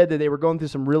said that they were going through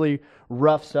some really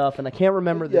rough stuff, and I can't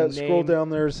remember the name. Scroll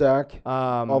down there, Zach,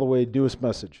 all the way. Do us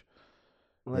message.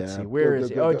 Let's Yeah. see, where Go, is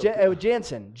go, he? go, Oh, go.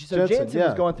 Jansen. So Jansen, Jansen yeah.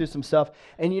 was going through some stuff,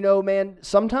 and man,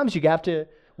 sometimes you have to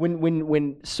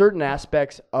when certain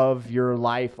aspects of your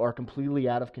life are completely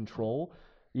out of control.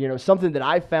 Something that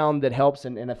I found that helps,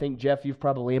 and I think, Jeff, you've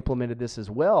probably implemented this as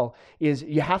well, is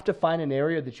you have to find an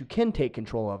area that you can take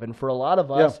control of. And for a lot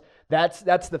of us,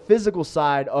 that's the physical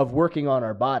side of working on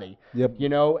our body. Yep.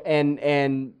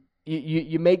 And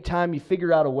you make time, you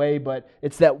figure out a way, but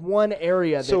it's that one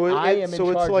area that I am in charge of.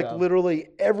 So it's like literally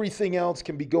everything else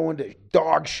can be going to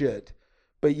dog shit.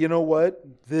 But you know what?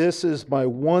 This is my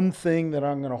one thing that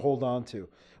I'm going to hold on to.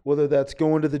 Whether that's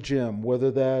going to the gym,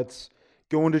 whether that's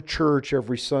going to church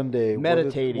every Sunday,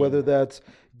 meditating, whether that's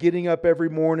getting up every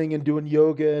morning and doing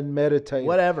yoga and meditating,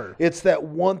 whatever. It's that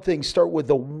one thing. Start with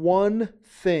the one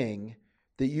thing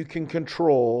that you can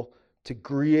control to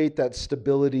create that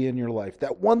stability in your life.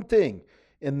 That one thing,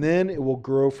 and then it will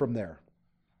grow from there.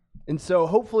 And so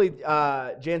hopefully,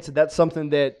 Jansen, that's something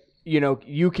that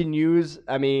you can use.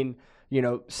 I mean,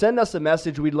 send us a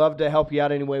message. We'd love to help you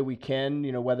out any way we can.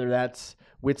 Whether that's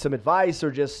with some advice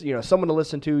or just someone to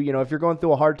listen to. If you're going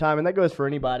through a hard time, and that goes for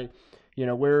anybody.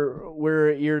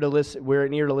 We're an ear to listen. We're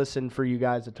an ear to listen for you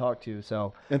guys to talk to.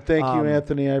 So, and thank you,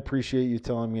 Anthony. I appreciate you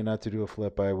telling me not to do a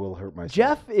flip. I will hurt myself.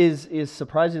 Jeff is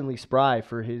surprisingly spry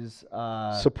for his.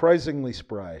 Surprisingly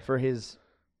spry for his.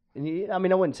 I mean,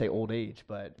 I wouldn't say old age,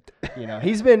 but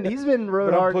he's been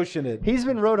rode hard. I'm pushing it. He's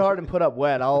been rode hard and put up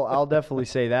wet. I'll definitely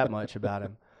say that much about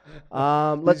him.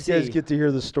 Let's see. You guys get to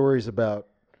hear the stories about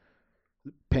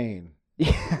pain.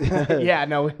 Yeah,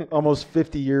 no. Almost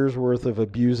 50 years worth of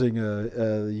abusing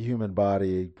a human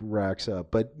body racks up.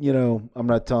 But, I'm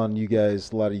not telling you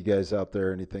guys, a lot of you guys out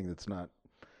there, anything that's not.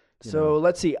 So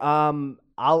let's see.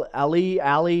 Ali,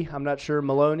 I'm not sure,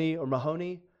 Maloney or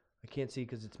Mahoney. I can't see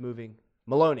because it's moving.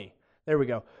 Maloney. There we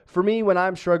go. For me, when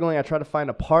I'm struggling, I try to find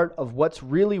a part of what's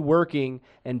really working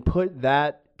and put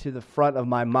that to the front of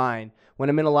my mind. When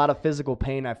I'm in a lot of physical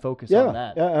pain, I focus on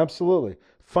that. Yeah, absolutely.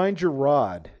 Find your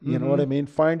rod. You know what I mean?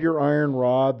 Find your iron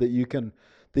rod that you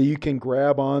can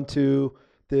grab onto,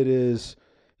 that is,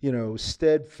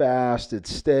 steadfast,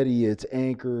 it's steady, it's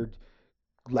anchored.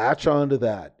 Latch onto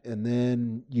that, and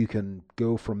then you can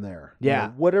go from there. Yeah.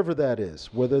 Whatever that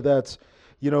is, whether that's,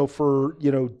 for,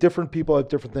 different people have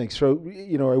different things. So,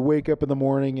 I wake up in the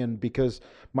morning, and because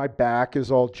my back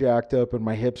is all jacked up and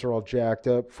my hips are all jacked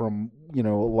up from, a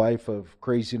life of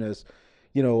craziness,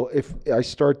 if I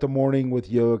start the morning with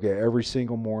yoga every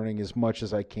single morning as much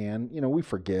as I can, we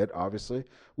forget, obviously.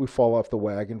 We fall off the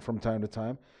wagon from time to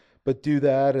time. But do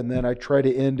that, and then I try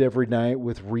to end every night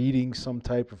with reading some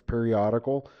type of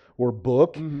periodical or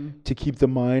book to keep the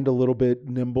mind a little bit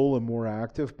nimble and more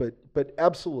active. But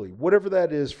absolutely, whatever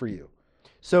that is for you.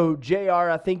 So, JR,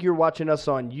 I think you're watching us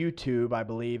on YouTube, I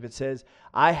believe. It says,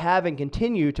 I have and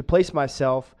continue to place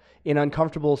myself in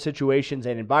uncomfortable situations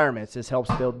and environments. This helps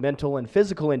build mental and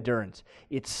physical endurance.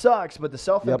 It sucks, but the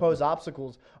self-imposed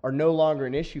obstacles are no longer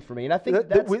an issue for me. And I think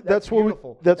that's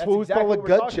beautiful. That's what we exactly call a what gut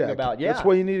we're talking check. about. Yeah. That's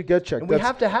why you need a gut check. And we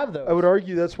have to have those. I would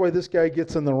argue that's why this guy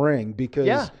gets in the ring,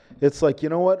 because it's like, you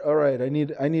know what? All right, I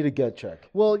need a gut check.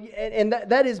 Well, and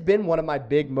that has been one of my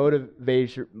big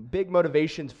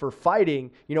motivations for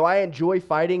fighting. I enjoy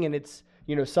fighting, and it's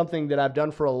something that I've done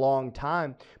for a long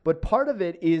time. But part of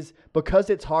it is because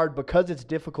it's hard, because it's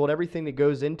difficult, everything that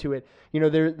goes into it.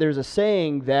 There's a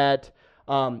saying that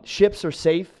ships are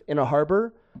safe in a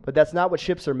harbor, but that's not what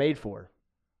ships are made for.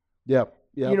 Yeah.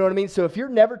 You know what I mean? So if you're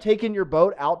never taking your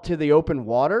boat out to the open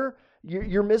water,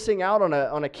 you're missing out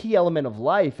on a key element of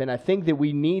life. And I think that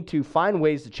we need to find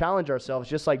ways to challenge ourselves,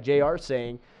 just like JR's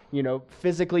saying,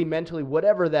 physically, mentally,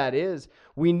 whatever that is.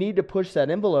 We need to push that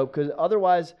envelope, because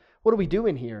otherwise, what are we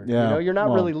doing here? Yeah, you're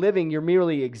not really living, you're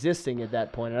merely existing at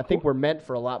that point. And I think we're meant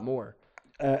for a lot more.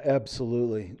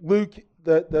 Absolutely. Luke,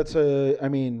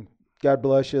 God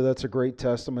bless you. That's a great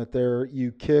testament there.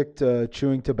 You kicked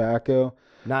chewing tobacco.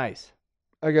 Nice.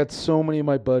 I got so many of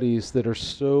my buddies that are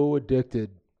so addicted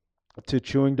to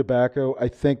chewing tobacco. I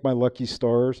thank my lucky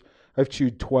stars. I've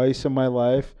chewed twice in my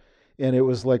life, and it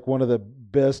was like one of the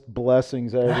best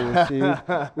blessings I ever received.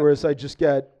 Whereas I just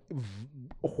got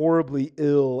horribly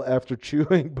ill after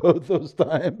chewing both those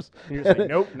times. You're just like,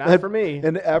 nope, not for me.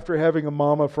 And after having a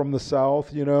mama from the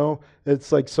South,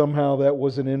 it's like somehow that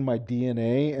wasn't in my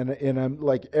DNA. And I'm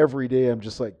like, every day I'm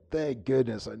just like, thank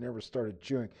goodness I never started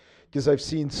chewing. Because I've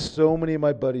seen so many of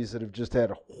my buddies that have just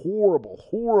had horrible,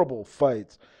 horrible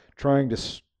fights trying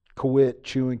to quit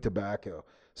chewing tobacco.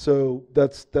 So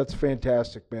that's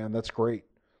fantastic, man. That's great.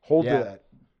 Hold to that.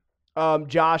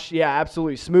 Josh, yeah,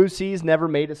 absolutely. Smooth seas never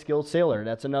made a skilled sailor.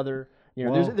 That's another You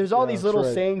know, Well, there's all yeah, these that's little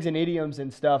right. sayings and idioms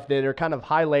and stuff that are kind of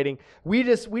highlighting. We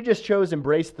just chose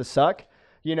embrace the suck,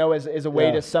 you know, as a way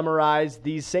Yeah. to summarize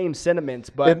these same sentiments.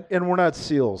 But And we're not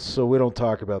SEALs, so we don't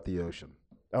talk about the ocean.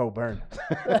 oh, burn.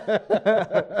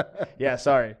 Yeah,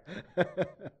 sorry.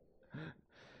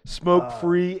 Smoke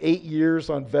free 8 years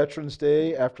on Veterans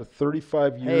Day after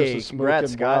 35 years Hey, of smoking.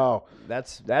 congrats, Scott. Wow.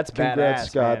 That's Congrats, badass,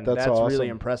 Scott. man. That's really awesome.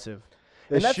 impressive.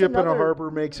 A And that's ship in a another- harbor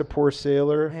makes a poor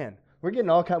sailor. Man, we're getting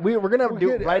all kind. We're gonna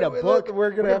write a We're book. gonna We're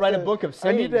gonna have write to- a book of I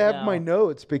sayings. need to have now. my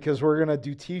notes because we're gonna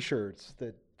do T-shirts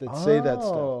that say that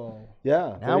stuff. Oh.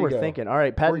 Yeah. there Now you we're go. thinking. All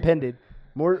right, patent pending.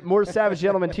 More Savage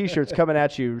Gentleman T-shirts coming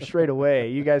at you straight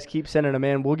away. You guys keep sending them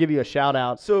in. We'll give you a shout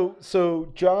out.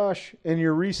 So Josh, in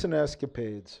your recent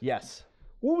escapades, Yes.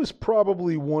 what was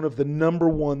probably one of the number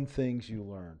one things you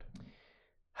learned?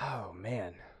 Oh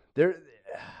man,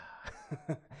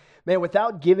 man.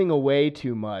 Without giving away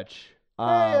too much.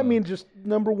 I mean, just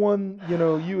number one. You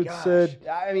know, you had said.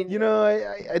 I mean, You know,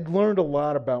 I'd learned a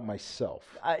lot about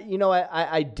myself.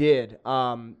 I did.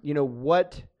 You know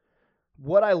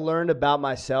what I learned about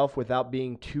myself without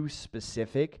being too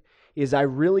specific is I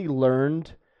really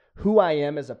learned who I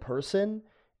am as a person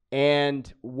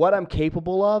and what I'm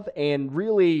capable of and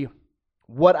really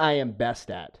what I am best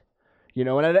at. You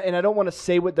know, and I don't want to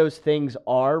say what those things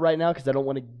are right now because I don't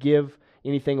want to give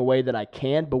anything away that I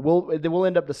can, but we'll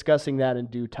end up discussing that in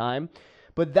due time.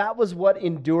 But that was what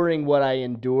enduring what I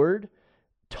endured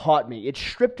taught me. It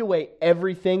stripped away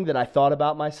everything that I thought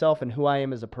about myself and who I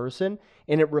am as a person,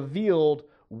 and it revealed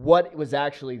what was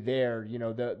actually there, you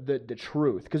know, the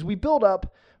truth. Because we build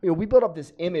up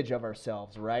this image of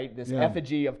ourselves, right? This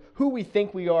effigy of who we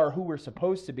think we are, who we're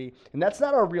supposed to be, and that's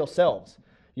not our real selves.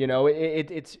 You know,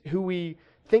 it's who we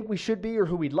think we should be or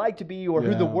who we'd like to be or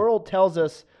who the world tells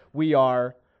us we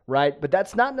are, right? But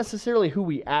that's not necessarily who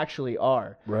we actually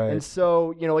are. Right. And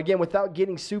so, you know, again, without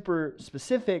getting super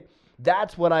specific,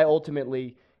 that's what I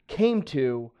ultimately came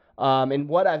to and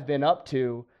what I've been up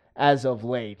to as of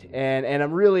late. And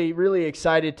I'm really, really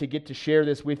excited to get to share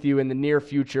this with you in the near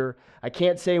future. I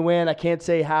can't say when, I can't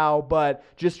say how, but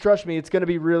just trust me, it's going to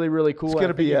be really, really cool. It's going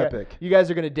to be You epic. you guys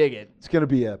are going to dig it. It's going to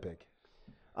be epic.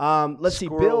 Let's see,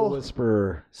 Squirrel Bill.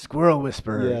 Whisperer. Squirrel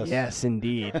Whisperer. Yes,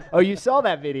 indeed. Oh, you saw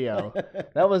that video.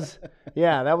 That was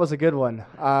a good one.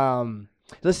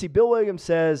 Let's see. Bill Williams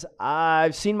says,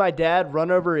 I've seen my dad run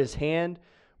over his hand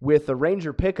with a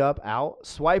Ranger pickup out,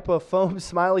 swipe a foam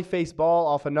smiley face ball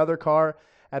off another car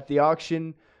at the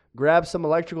auction, grab some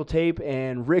electrical tape,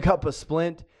 and rig up a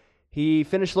splint. He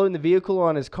finished loading the vehicle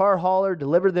on his car hauler,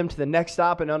 delivered them to the next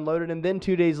stop, and unloaded them. Then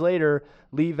 2 days later,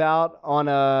 leave out on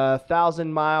a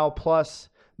 1,000-mile-plus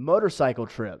motorcycle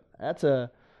trip. That's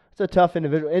a tough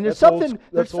individual. And there's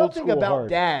That's old something school about hard.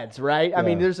 dads, right? I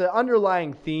mean, Yeah. there's an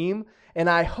underlying theme, and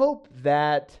I hope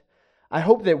that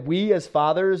we as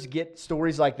fathers get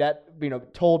stories like that, you know,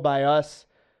 told by us,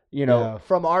 you know, Yeah.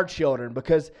 from our children.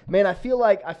 Because man, I feel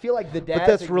like the dads. But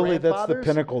that's and the grandfathers-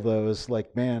 pinnacle, though. Is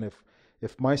like, man,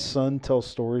 if my son tells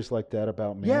stories like that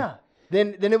about me, Yeah.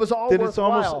 Then it was all then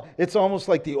worthwhile. it's almost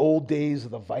like the old days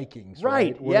of the Vikings,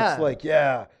 right? Right, Where yeah. It's like,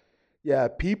 yeah.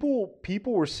 People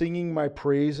were singing my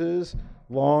praises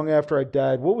long after I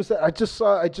died. What was that? I just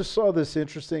saw this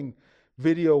interesting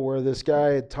video where this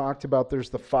guy had talked about there's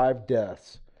the 5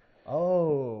 deaths.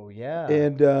 Oh yeah.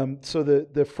 And so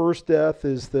the first death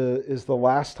is the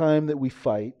last time that we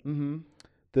fight. Mm-hmm.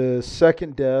 The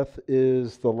second death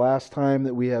is the last time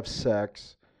that we have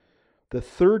sex. The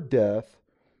third death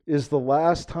is the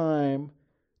last time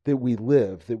that we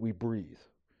live, that we breathe.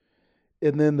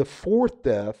 And then the fourth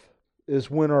death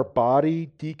is when our body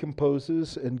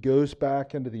decomposes and goes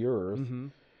back into the earth. Mm-hmm.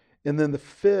 And then the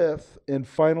fifth and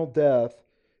final death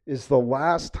is the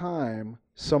last time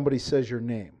somebody says your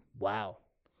name. Wow.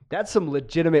 That's some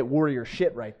legitimate warrior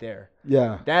shit right there.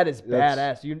 Yeah. That is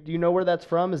That's- badass. Do you know where that's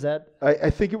from? Is that I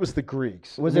think it was the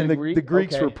Greeks. Was I mean, it a Greek? The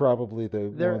Greeks Okay. were probably the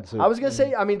ones that, I was gonna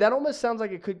say. I mean, that almost sounds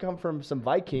like it could come from some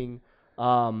Viking,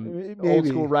 old Maybe,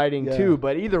 school writing yeah. too.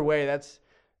 But either way, that's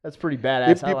pretty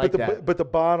badass. I like but that. But the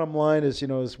bottom line is,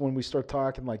 is when we start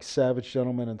talking like Savage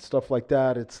Gentlemen and stuff like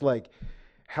that, it's like,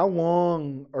 how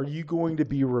long are you going to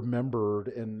be remembered,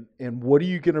 and what are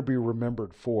you going to be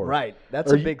remembered for? Right.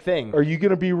 That's a big thing. Are you going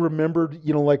to be remembered,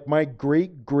 like my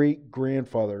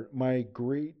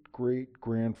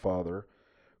great-great-grandfather,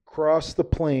 crossed the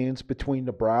plains between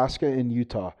Nebraska and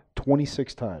Utah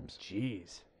 26 times.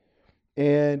 Jeez.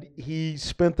 And he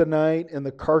spent the night in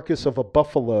the carcass of a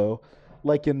buffalo,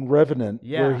 like in Revenant,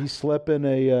 where Yeah. he slept in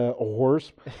a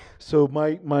horse. So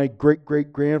my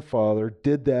great-great-grandfather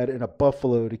did that in a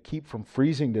buffalo to keep from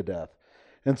freezing to death.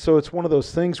 And so it's one of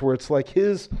those things where it's like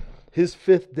his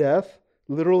fifth death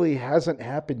literally hasn't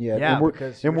happened yet. Yeah, and we're,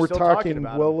 because and we're we're still talking talking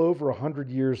about well over 100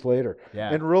 years later.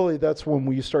 Yeah. And really, that's when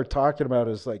we start talking about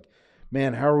is like,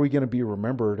 man, how are we going to be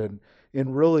remembered?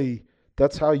 And really,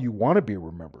 that's how you want to be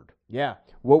remembered. Yeah.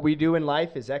 What we do in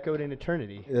life is echoed in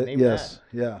eternity. Name Yes.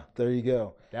 Yeah. There you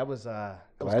go. That was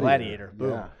Gladiator. Gladiator.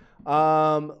 Boom.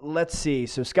 Yeah. Let's see.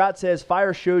 So Scott says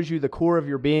fire shows you the core of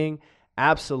your being.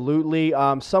 Absolutely.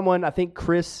 Someone, I think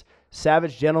Chris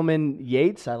Savage Gentleman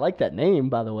Yates. I like that name,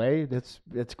 by the way. That's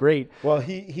great. Well,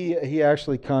 he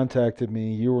actually contacted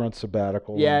me. You were on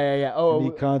sabbatical. Yeah. Oh, and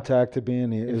he contacted me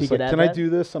and he was could like, add "Can I that? do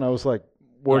this?" And I was like,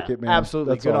 "Work it, man."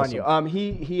 Absolutely. That's Good awesome. on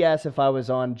you. He asked if I was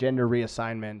on gender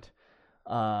reassignment.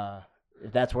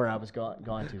 If that's where I was going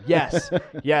to. Yes.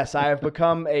 Yes, I have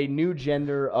become a new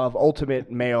gender of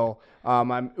ultimate male.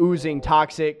 I'm oozing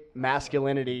toxic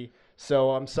masculinity.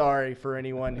 So I'm sorry for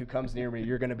anyone who comes near me.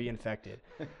 You're going to be infected.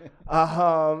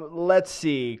 Let's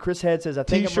see. Chris Head says, I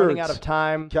think I'm running out of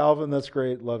time. Calvin, that's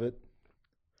great. Love it.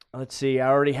 Let's see. I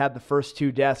already had the first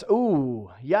 2 deaths.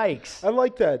 Ooh, yikes. I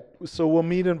like that. So we'll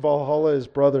meet in Valhalla as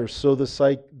brothers. So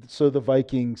the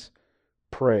Vikings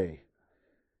pray.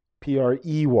 Prey.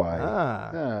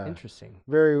 Interesting.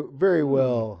 Very, very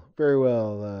well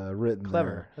written. Clever.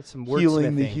 There. That's some wordsmithing.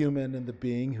 Healing the human and the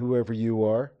being, whoever you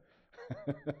are.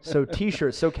 So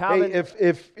T-shirts. So Calvin.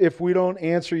 Hey, if we don't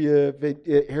answer you,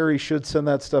 Harry should send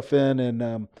that stuff in,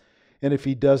 and if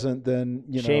he doesn't, then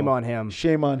shame on him.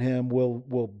 Shame on him.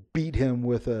 We'll beat him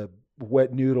with a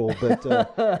wet noodle.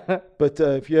 But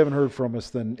if you haven't heard from us,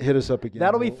 then hit us up again.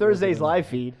 That'll be Thursday's live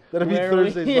feed. That'll be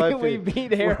Thursday's live We feed.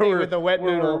 beat Harry with a wet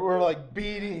noodle. We're like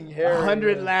beating Harry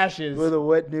 100 lashes with a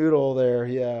wet noodle there.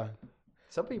 Yeah.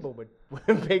 Some people would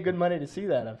pay good money to see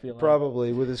that, I feel like.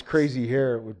 Probably. With his crazy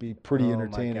hair, it would be pretty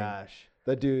entertaining. Oh, my gosh.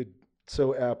 That dude,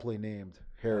 so aptly named,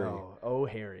 Harry. Oh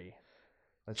Harry.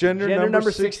 Gender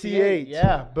number 68.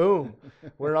 Yeah, boom.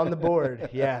 We're on the board.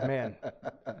 Yeah, man.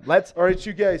 All right,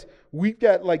 you guys, we've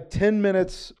got like 10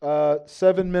 minutes,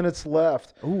 7 minutes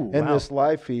left in this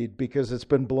live feed because it's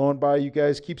been blown by. You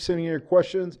guys keep sending your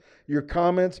questions, your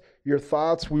comments, your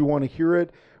thoughts. We want to hear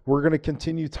it. We're going to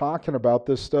continue talking about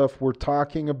this stuff. We're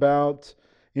talking about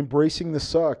embracing the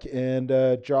suck. And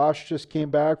Josh just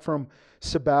came back from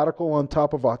sabbatical on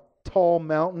top of a tall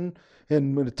mountain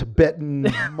in a Tibetan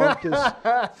monkish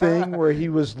thing where he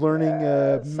was learning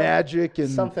magic and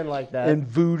something like that, and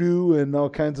voodoo and all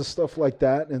kinds of stuff like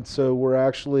that. And so we're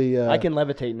actually I can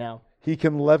levitate now. He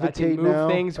can levitate I can move now.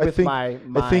 things with my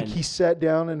mind. I think he sat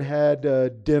down and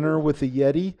had dinner with a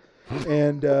Yeti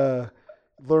and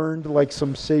learned like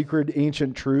some sacred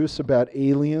ancient truths about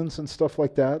aliens and stuff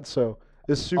like that. So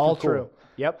it's super all cool. True.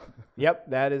 Yep.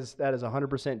 That is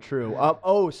 100% true.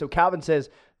 So Calvin says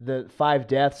the 5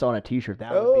 deaths on a T-shirt.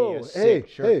 That would be a sick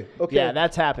shirt. Hey, okay. Yeah,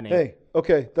 that's happening. Hey,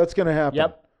 okay, that's gonna happen.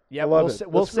 Yep. I love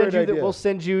it. We'll send you we'll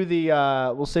send you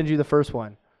the first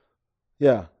one.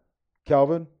 Yeah,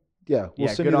 Calvin. Yeah, we'll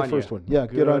send you the first one. Yeah,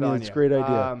 good on you. It's a great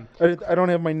idea. I don't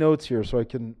have my notes here, so I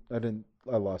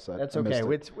lost that. That's okay.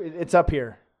 It's up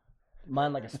here.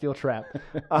 Mine like a steel trap.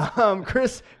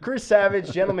 Chris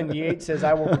Savage, Gentleman Yates says,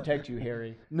 "I will protect you,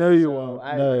 Harry." No, you won't.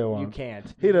 No, you won't. You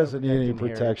can't. He doesn't need any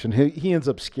protection. He ends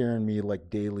up scaring me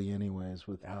like daily, anyways,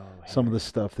 with some of the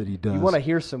stuff that he does. You want to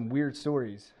hear some weird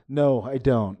stories? No, I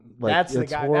don't. Like, that's the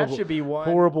guy. That should be one.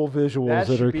 Horrible visuals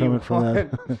that are coming from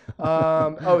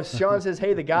that. Sean says,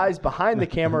 "Hey, the guys behind the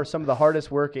camera are some of the hardest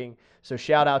working." So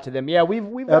shout out to them. Yeah,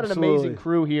 we've got an amazing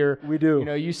crew here. We do. You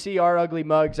know, you see our ugly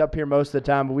mugs up here most of the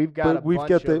time, but we've got we've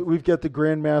got the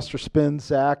Grandmaster Spin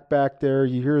Zach back there.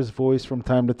 You hear his voice from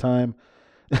time to time.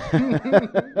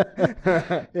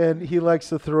 And he likes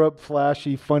to throw up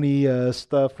flashy, funny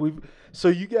stuff. So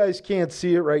you guys can't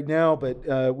see it right now,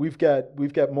 but we've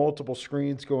got multiple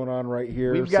screens going on right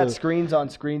here. We've got screens on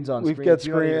screens on screens. We've got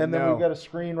screen, and then we've got a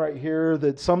screen right here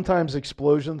that sometimes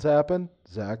explosions happen.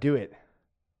 Zach, do it.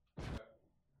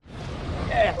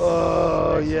 Yes.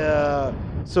 Oh yeah.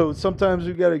 So sometimes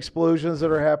we've got explosions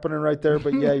that are happening right there,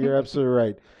 but yeah, you're absolutely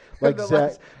right. Like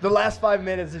the last 5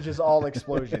 minutes is just all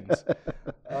explosions.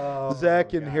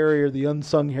 Zach and Harry are the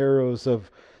unsung heroes of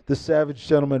the Savage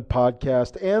Gentleman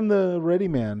podcast and the Ready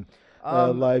Man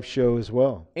live show as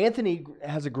well. Anthony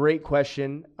has a great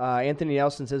question. Anthony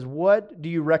Nelson says, "What do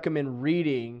you recommend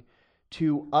reading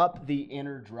to up the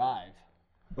inner drive?"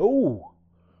 Oh,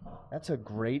 that's a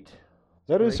great.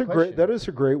 That is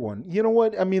a great one. You know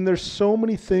what? I mean, there's so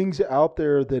many things out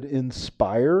there that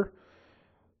inspire.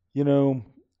 You know,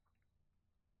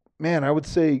 man, I would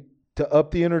say to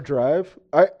up the inner drive.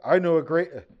 I know a great.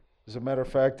 As a matter of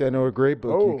fact, I know a great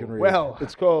book you can read. Well,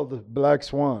 it's called The Black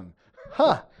Swan.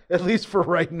 Huh. At least for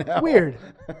right now. Weird.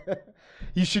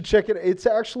 You should check it.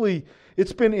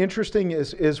 It's been interesting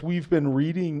as we've been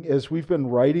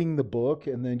writing the book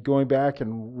and then going back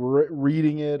and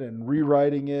reading it and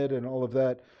rewriting it and all of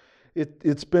that.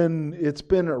 It's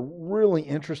been a really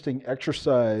interesting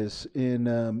exercise in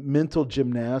mental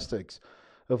gymnastics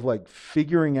of like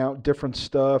figuring out different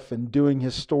stuff and doing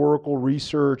historical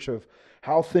research of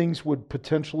how things would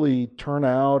potentially turn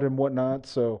out and whatnot.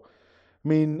 So, I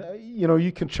mean,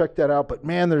 you can check that out. But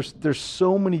man, there's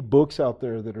so many books out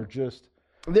there that are just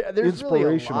there's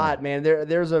really a lot, man.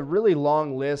 There's a really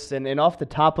long list, and off the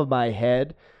top of my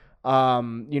head,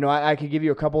 I could give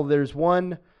you a couple. There's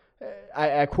one.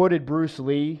 I quoted Bruce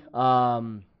Lee,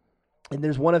 and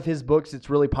there's one of his books that's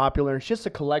really popular. It's just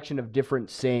a collection of different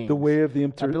sayings. The Way of the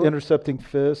Intercepting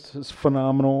Fist is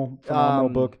phenomenal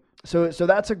book. So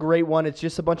that's a great one. It's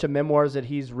just a bunch of memoirs that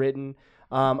he's written.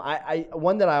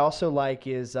 One that I also like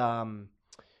is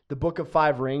the Book of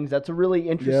Five Rings. That's a really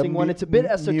interesting one. It's a bit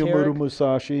esoteric. Miyamoto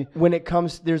Musashi. When it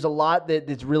comes, there's a lot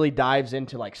that really dives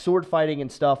into like sword fighting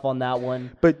and stuff on that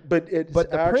one. But it's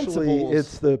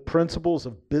the principles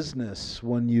of business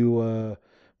when you're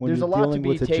there's a lot to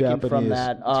be taken from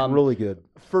that. It's really good.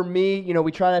 For me,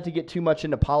 we try not to get too much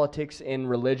into politics and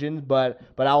religion, but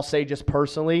I'll say just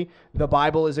personally, the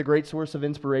Bible is a great source of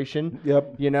inspiration.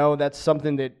 Yep. That's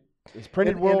something that is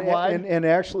printed worldwide. And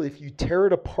actually, if you tear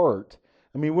it apart,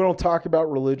 I mean, we don't talk about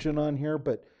religion on here,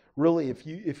 but really, if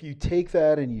you take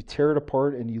that and you tear it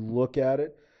apart and you look at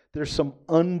it, there's some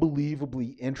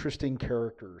unbelievably interesting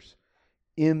characters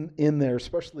in there,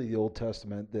 especially the Old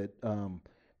Testament. That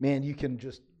man, you can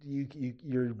just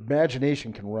your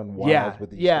imagination can run wild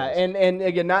with these. Yeah, and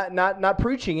again, not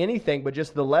preaching anything, but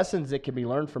just the lessons that can be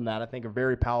learned from that, I think, are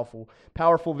very powerful,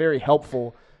 very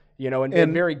helpful.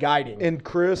 And very guiding. And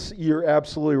Chris, you're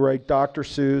absolutely right. Dr.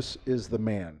 Seuss is the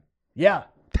man. Yeah,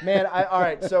 man. All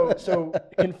right. So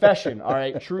confession. All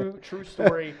right. True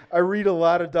story. I read a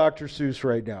lot of Dr. Seuss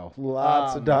right now.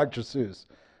 Lots of Dr. Seuss.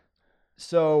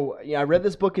 So I read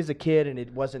this book as a kid, and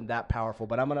it wasn't that powerful.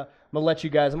 But I'm gonna let you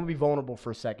guys. I'm gonna be vulnerable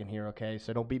for a second here, okay?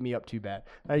 So don't beat me up too bad.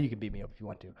 You can beat me up if you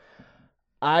want to.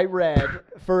 I read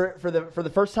for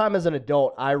the first time as an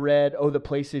adult. I read "Oh, the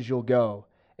Places You'll Go."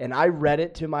 And I read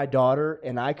it to my daughter,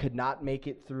 and I could not make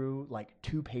it through like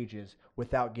 2 pages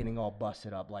without getting all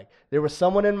busted up. Like, there was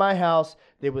someone in my house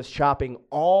that was chopping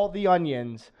all the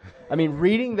onions. I mean,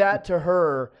 reading that to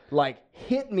her like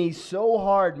hit me so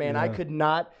hard, man. Yeah. I could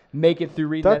not make it through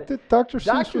reading that. Dr.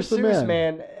 Seuss,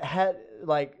 man, had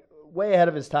like way ahead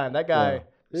of his time. That guy,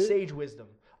 sage wisdom.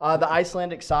 The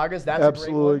Icelandic sagas, that's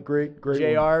absolutely a great one.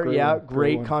 JR,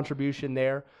 great contribution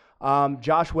there.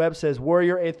 Josh Webb says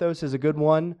Warrior Ethos is a good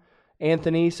one.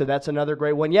 Anthony, so that's another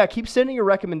great one. Yeah, keep sending your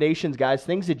recommendations, guys.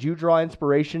 Things that you draw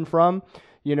inspiration from.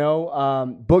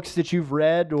 Books that you've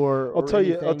read I'll tell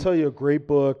you a great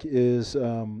book is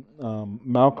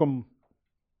Malcolm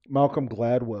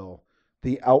Gladwell,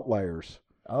 The Outliers.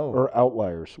 Or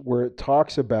Outliers, where it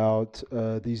talks about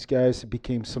these guys that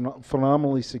became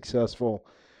phenomenally successful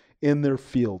in their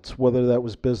fields, whether that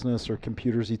was business or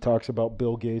computers. He talks about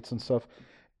Bill Gates and stuff.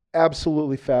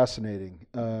 Absolutely fascinating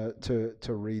to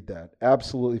read that.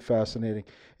 Absolutely fascinating.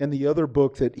 And the other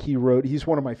book that he wrote, he's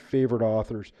one of my favorite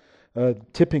authors,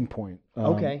 Tipping Point.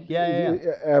 Okay, yeah.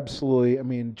 Absolutely. I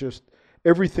mean, just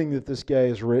everything that this guy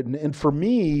has written. And for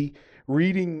me,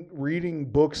 reading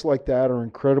books like that are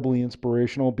incredibly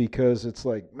inspirational because it's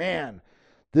like, man,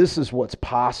 this is what's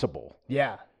possible.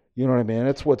 Yeah. You know what I mean?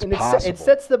 It's what's possible. It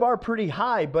sets the bar pretty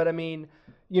high, but I mean,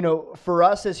 for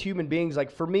us as human beings,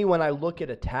 like for me, when I look at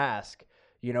a task,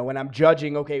 when I'm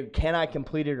judging, okay, can I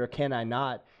complete it or can I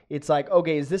not? It's like,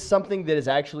 okay, is this something that is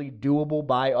actually doable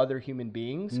by other human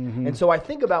beings? Mm-hmm. And so I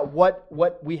think about what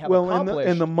we have accomplished.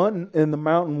 And the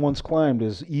mountain once climbed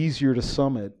is easier to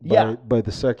summit by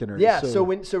the secondary. Yeah. So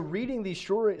reading these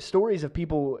stories of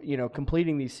people,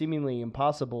 completing these seemingly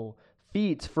impossible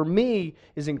feats for me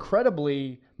is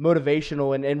incredibly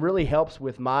motivational and really helps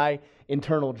with my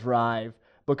internal drive.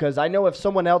 Because I know if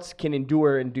someone else can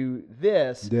endure and do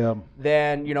this,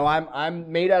 then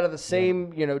I'm made out of the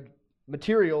same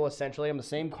material essentially. I'm the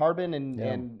same carbon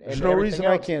and there's no reason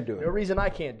else. I can't do it. No reason I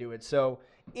can't do it. So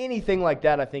anything like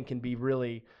that I think can be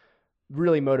really,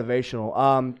 really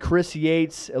motivational. Chris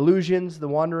Yates, Illusions: The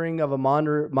Wandering of a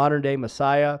Modern Day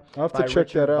Messiah. I'll have to check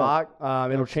that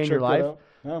out. It'll change your life.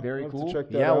 Very cool.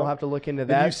 We'll have to look into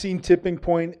that. Have you seen Tipping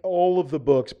Point? All of the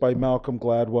books by Malcolm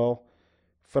Gladwell.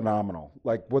 Phenomenal.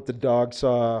 Like What the Dog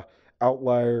Saw,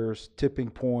 Outliers, Tipping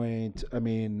Point. I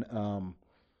mean,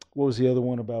 what was the other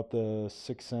one about the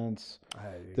Sixth Sense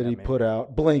that he put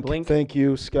out? Blink. Thank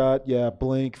you, Scott. Yeah,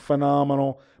 Blink.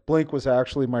 Phenomenal. Blink was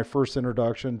actually my first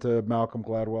introduction to Malcolm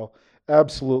Gladwell.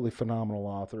 Absolutely phenomenal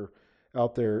author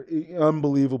out there,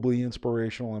 unbelievably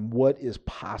inspirational, and what is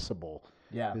possible.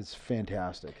 Yeah. It's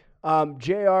fantastic.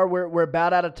 JR, we're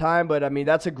about out of time, but I mean,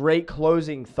 that's a great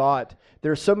closing thought.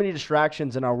 There are so many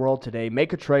distractions in our world today.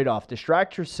 Make a trade-off.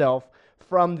 Distract yourself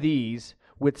from these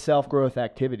with self-growth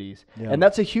activities. Yeah. And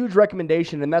that's a huge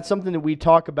recommendation, and that's something that we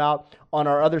talk about on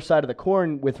our other side of the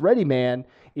coin with Ready Man,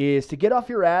 is to get off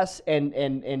your ass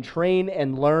and train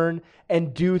and learn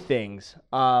and do things.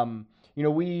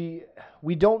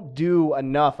 We don't do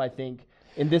enough, I think,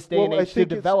 in this day and age to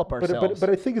develop ourselves. But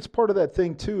I think it's part of that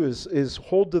thing too is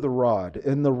hold to the rod.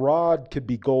 And the rod could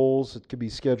be goals, it could be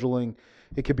scheduling,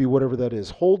 it could be whatever that is.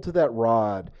 Hold to that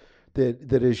rod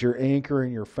that is your anchor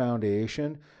and your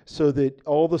foundation, so that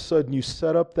all of a sudden you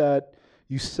set up that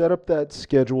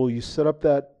schedule, you set up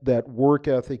that work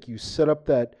ethic, you set up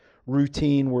that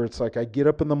routine where it's like I get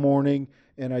up in the morning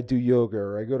and I do yoga,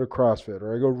 or I go to CrossFit,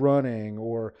 or I go running,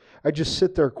 or I just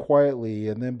sit there quietly,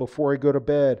 and then before I go to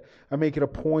bed, I make it a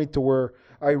point to where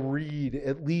I read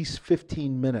at least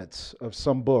 15 minutes of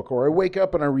some book, or I wake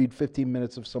up and I read 15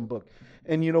 minutes of some book.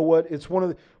 And you know what? It's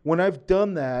when I've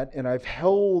done that and I've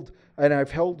held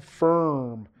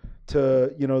firm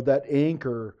to, that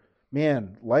anchor,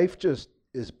 man, life just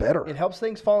is better. It helps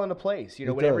things fall into place.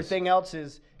 When does. Everything else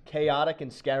is chaotic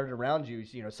and scattered around you,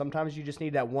 sometimes you just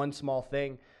need that one small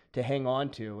thing to hang on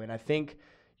to. And I think,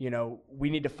 we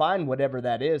need to find whatever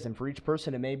that is. And for each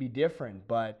person, it may be different.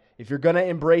 But if you're going to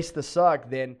embrace the suck,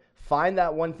 then find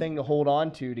that one thing to hold on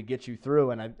to get you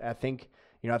through. And I think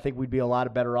we'd be a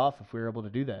lot better off if we were able to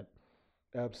do that.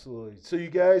 Absolutely. So you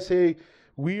guys, hey,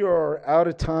 we are out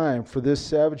of time for this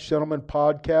Savage Gentleman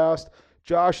podcast.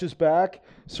 Josh is back,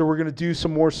 so we're going to do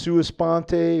some more Sua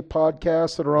Sponte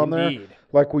podcasts that are on there,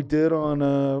 like we did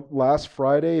on last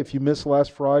Friday. If you missed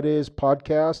last Friday's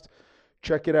podcast,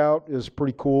 check it out. It was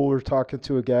pretty cool. We were talking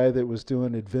to a guy that was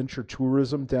doing adventure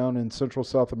tourism down in Central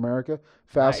South America.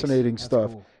 Fascinating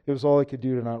stuff. Cool. It was all I could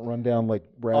do to not run down like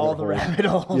rabbit holes. All the rabbit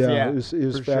holes. Yeah, it was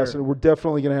fascinating. Sure. We're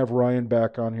definitely going to have Ryan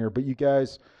back on here. But you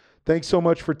guys, thanks so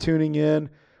much for tuning in.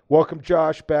 Welcome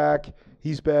Josh back.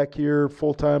 He's back here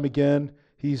full-time again.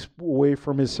 He's away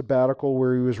from his sabbatical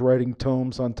where he was writing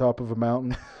tomes on top of a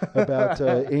mountain about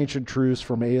ancient truths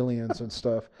from aliens and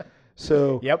stuff.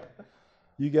 So, yep.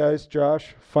 You guys,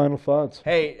 Josh, final thoughts.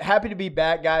 Hey, happy to be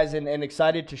back, guys, and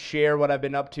excited to share what I've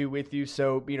been up to with you.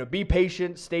 So, be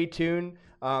patient, stay tuned.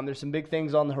 There's some big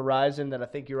things on the horizon that I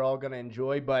think you're all going to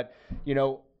enjoy. But,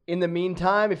 in the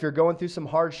meantime, if you're going through some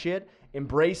hard shit,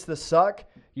 embrace the suck.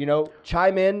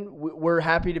 Chime in. We're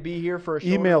happy to be here for a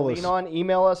shoulder to lean on.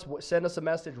 Email us, send us a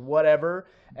message, whatever.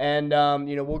 And,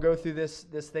 we'll go through this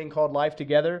thing called life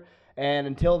together. And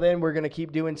until then, we're going to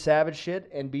keep doing savage shit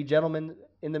and be gentlemen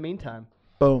in the meantime.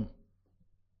 Boom.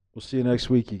 We'll see you next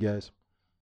week, you guys.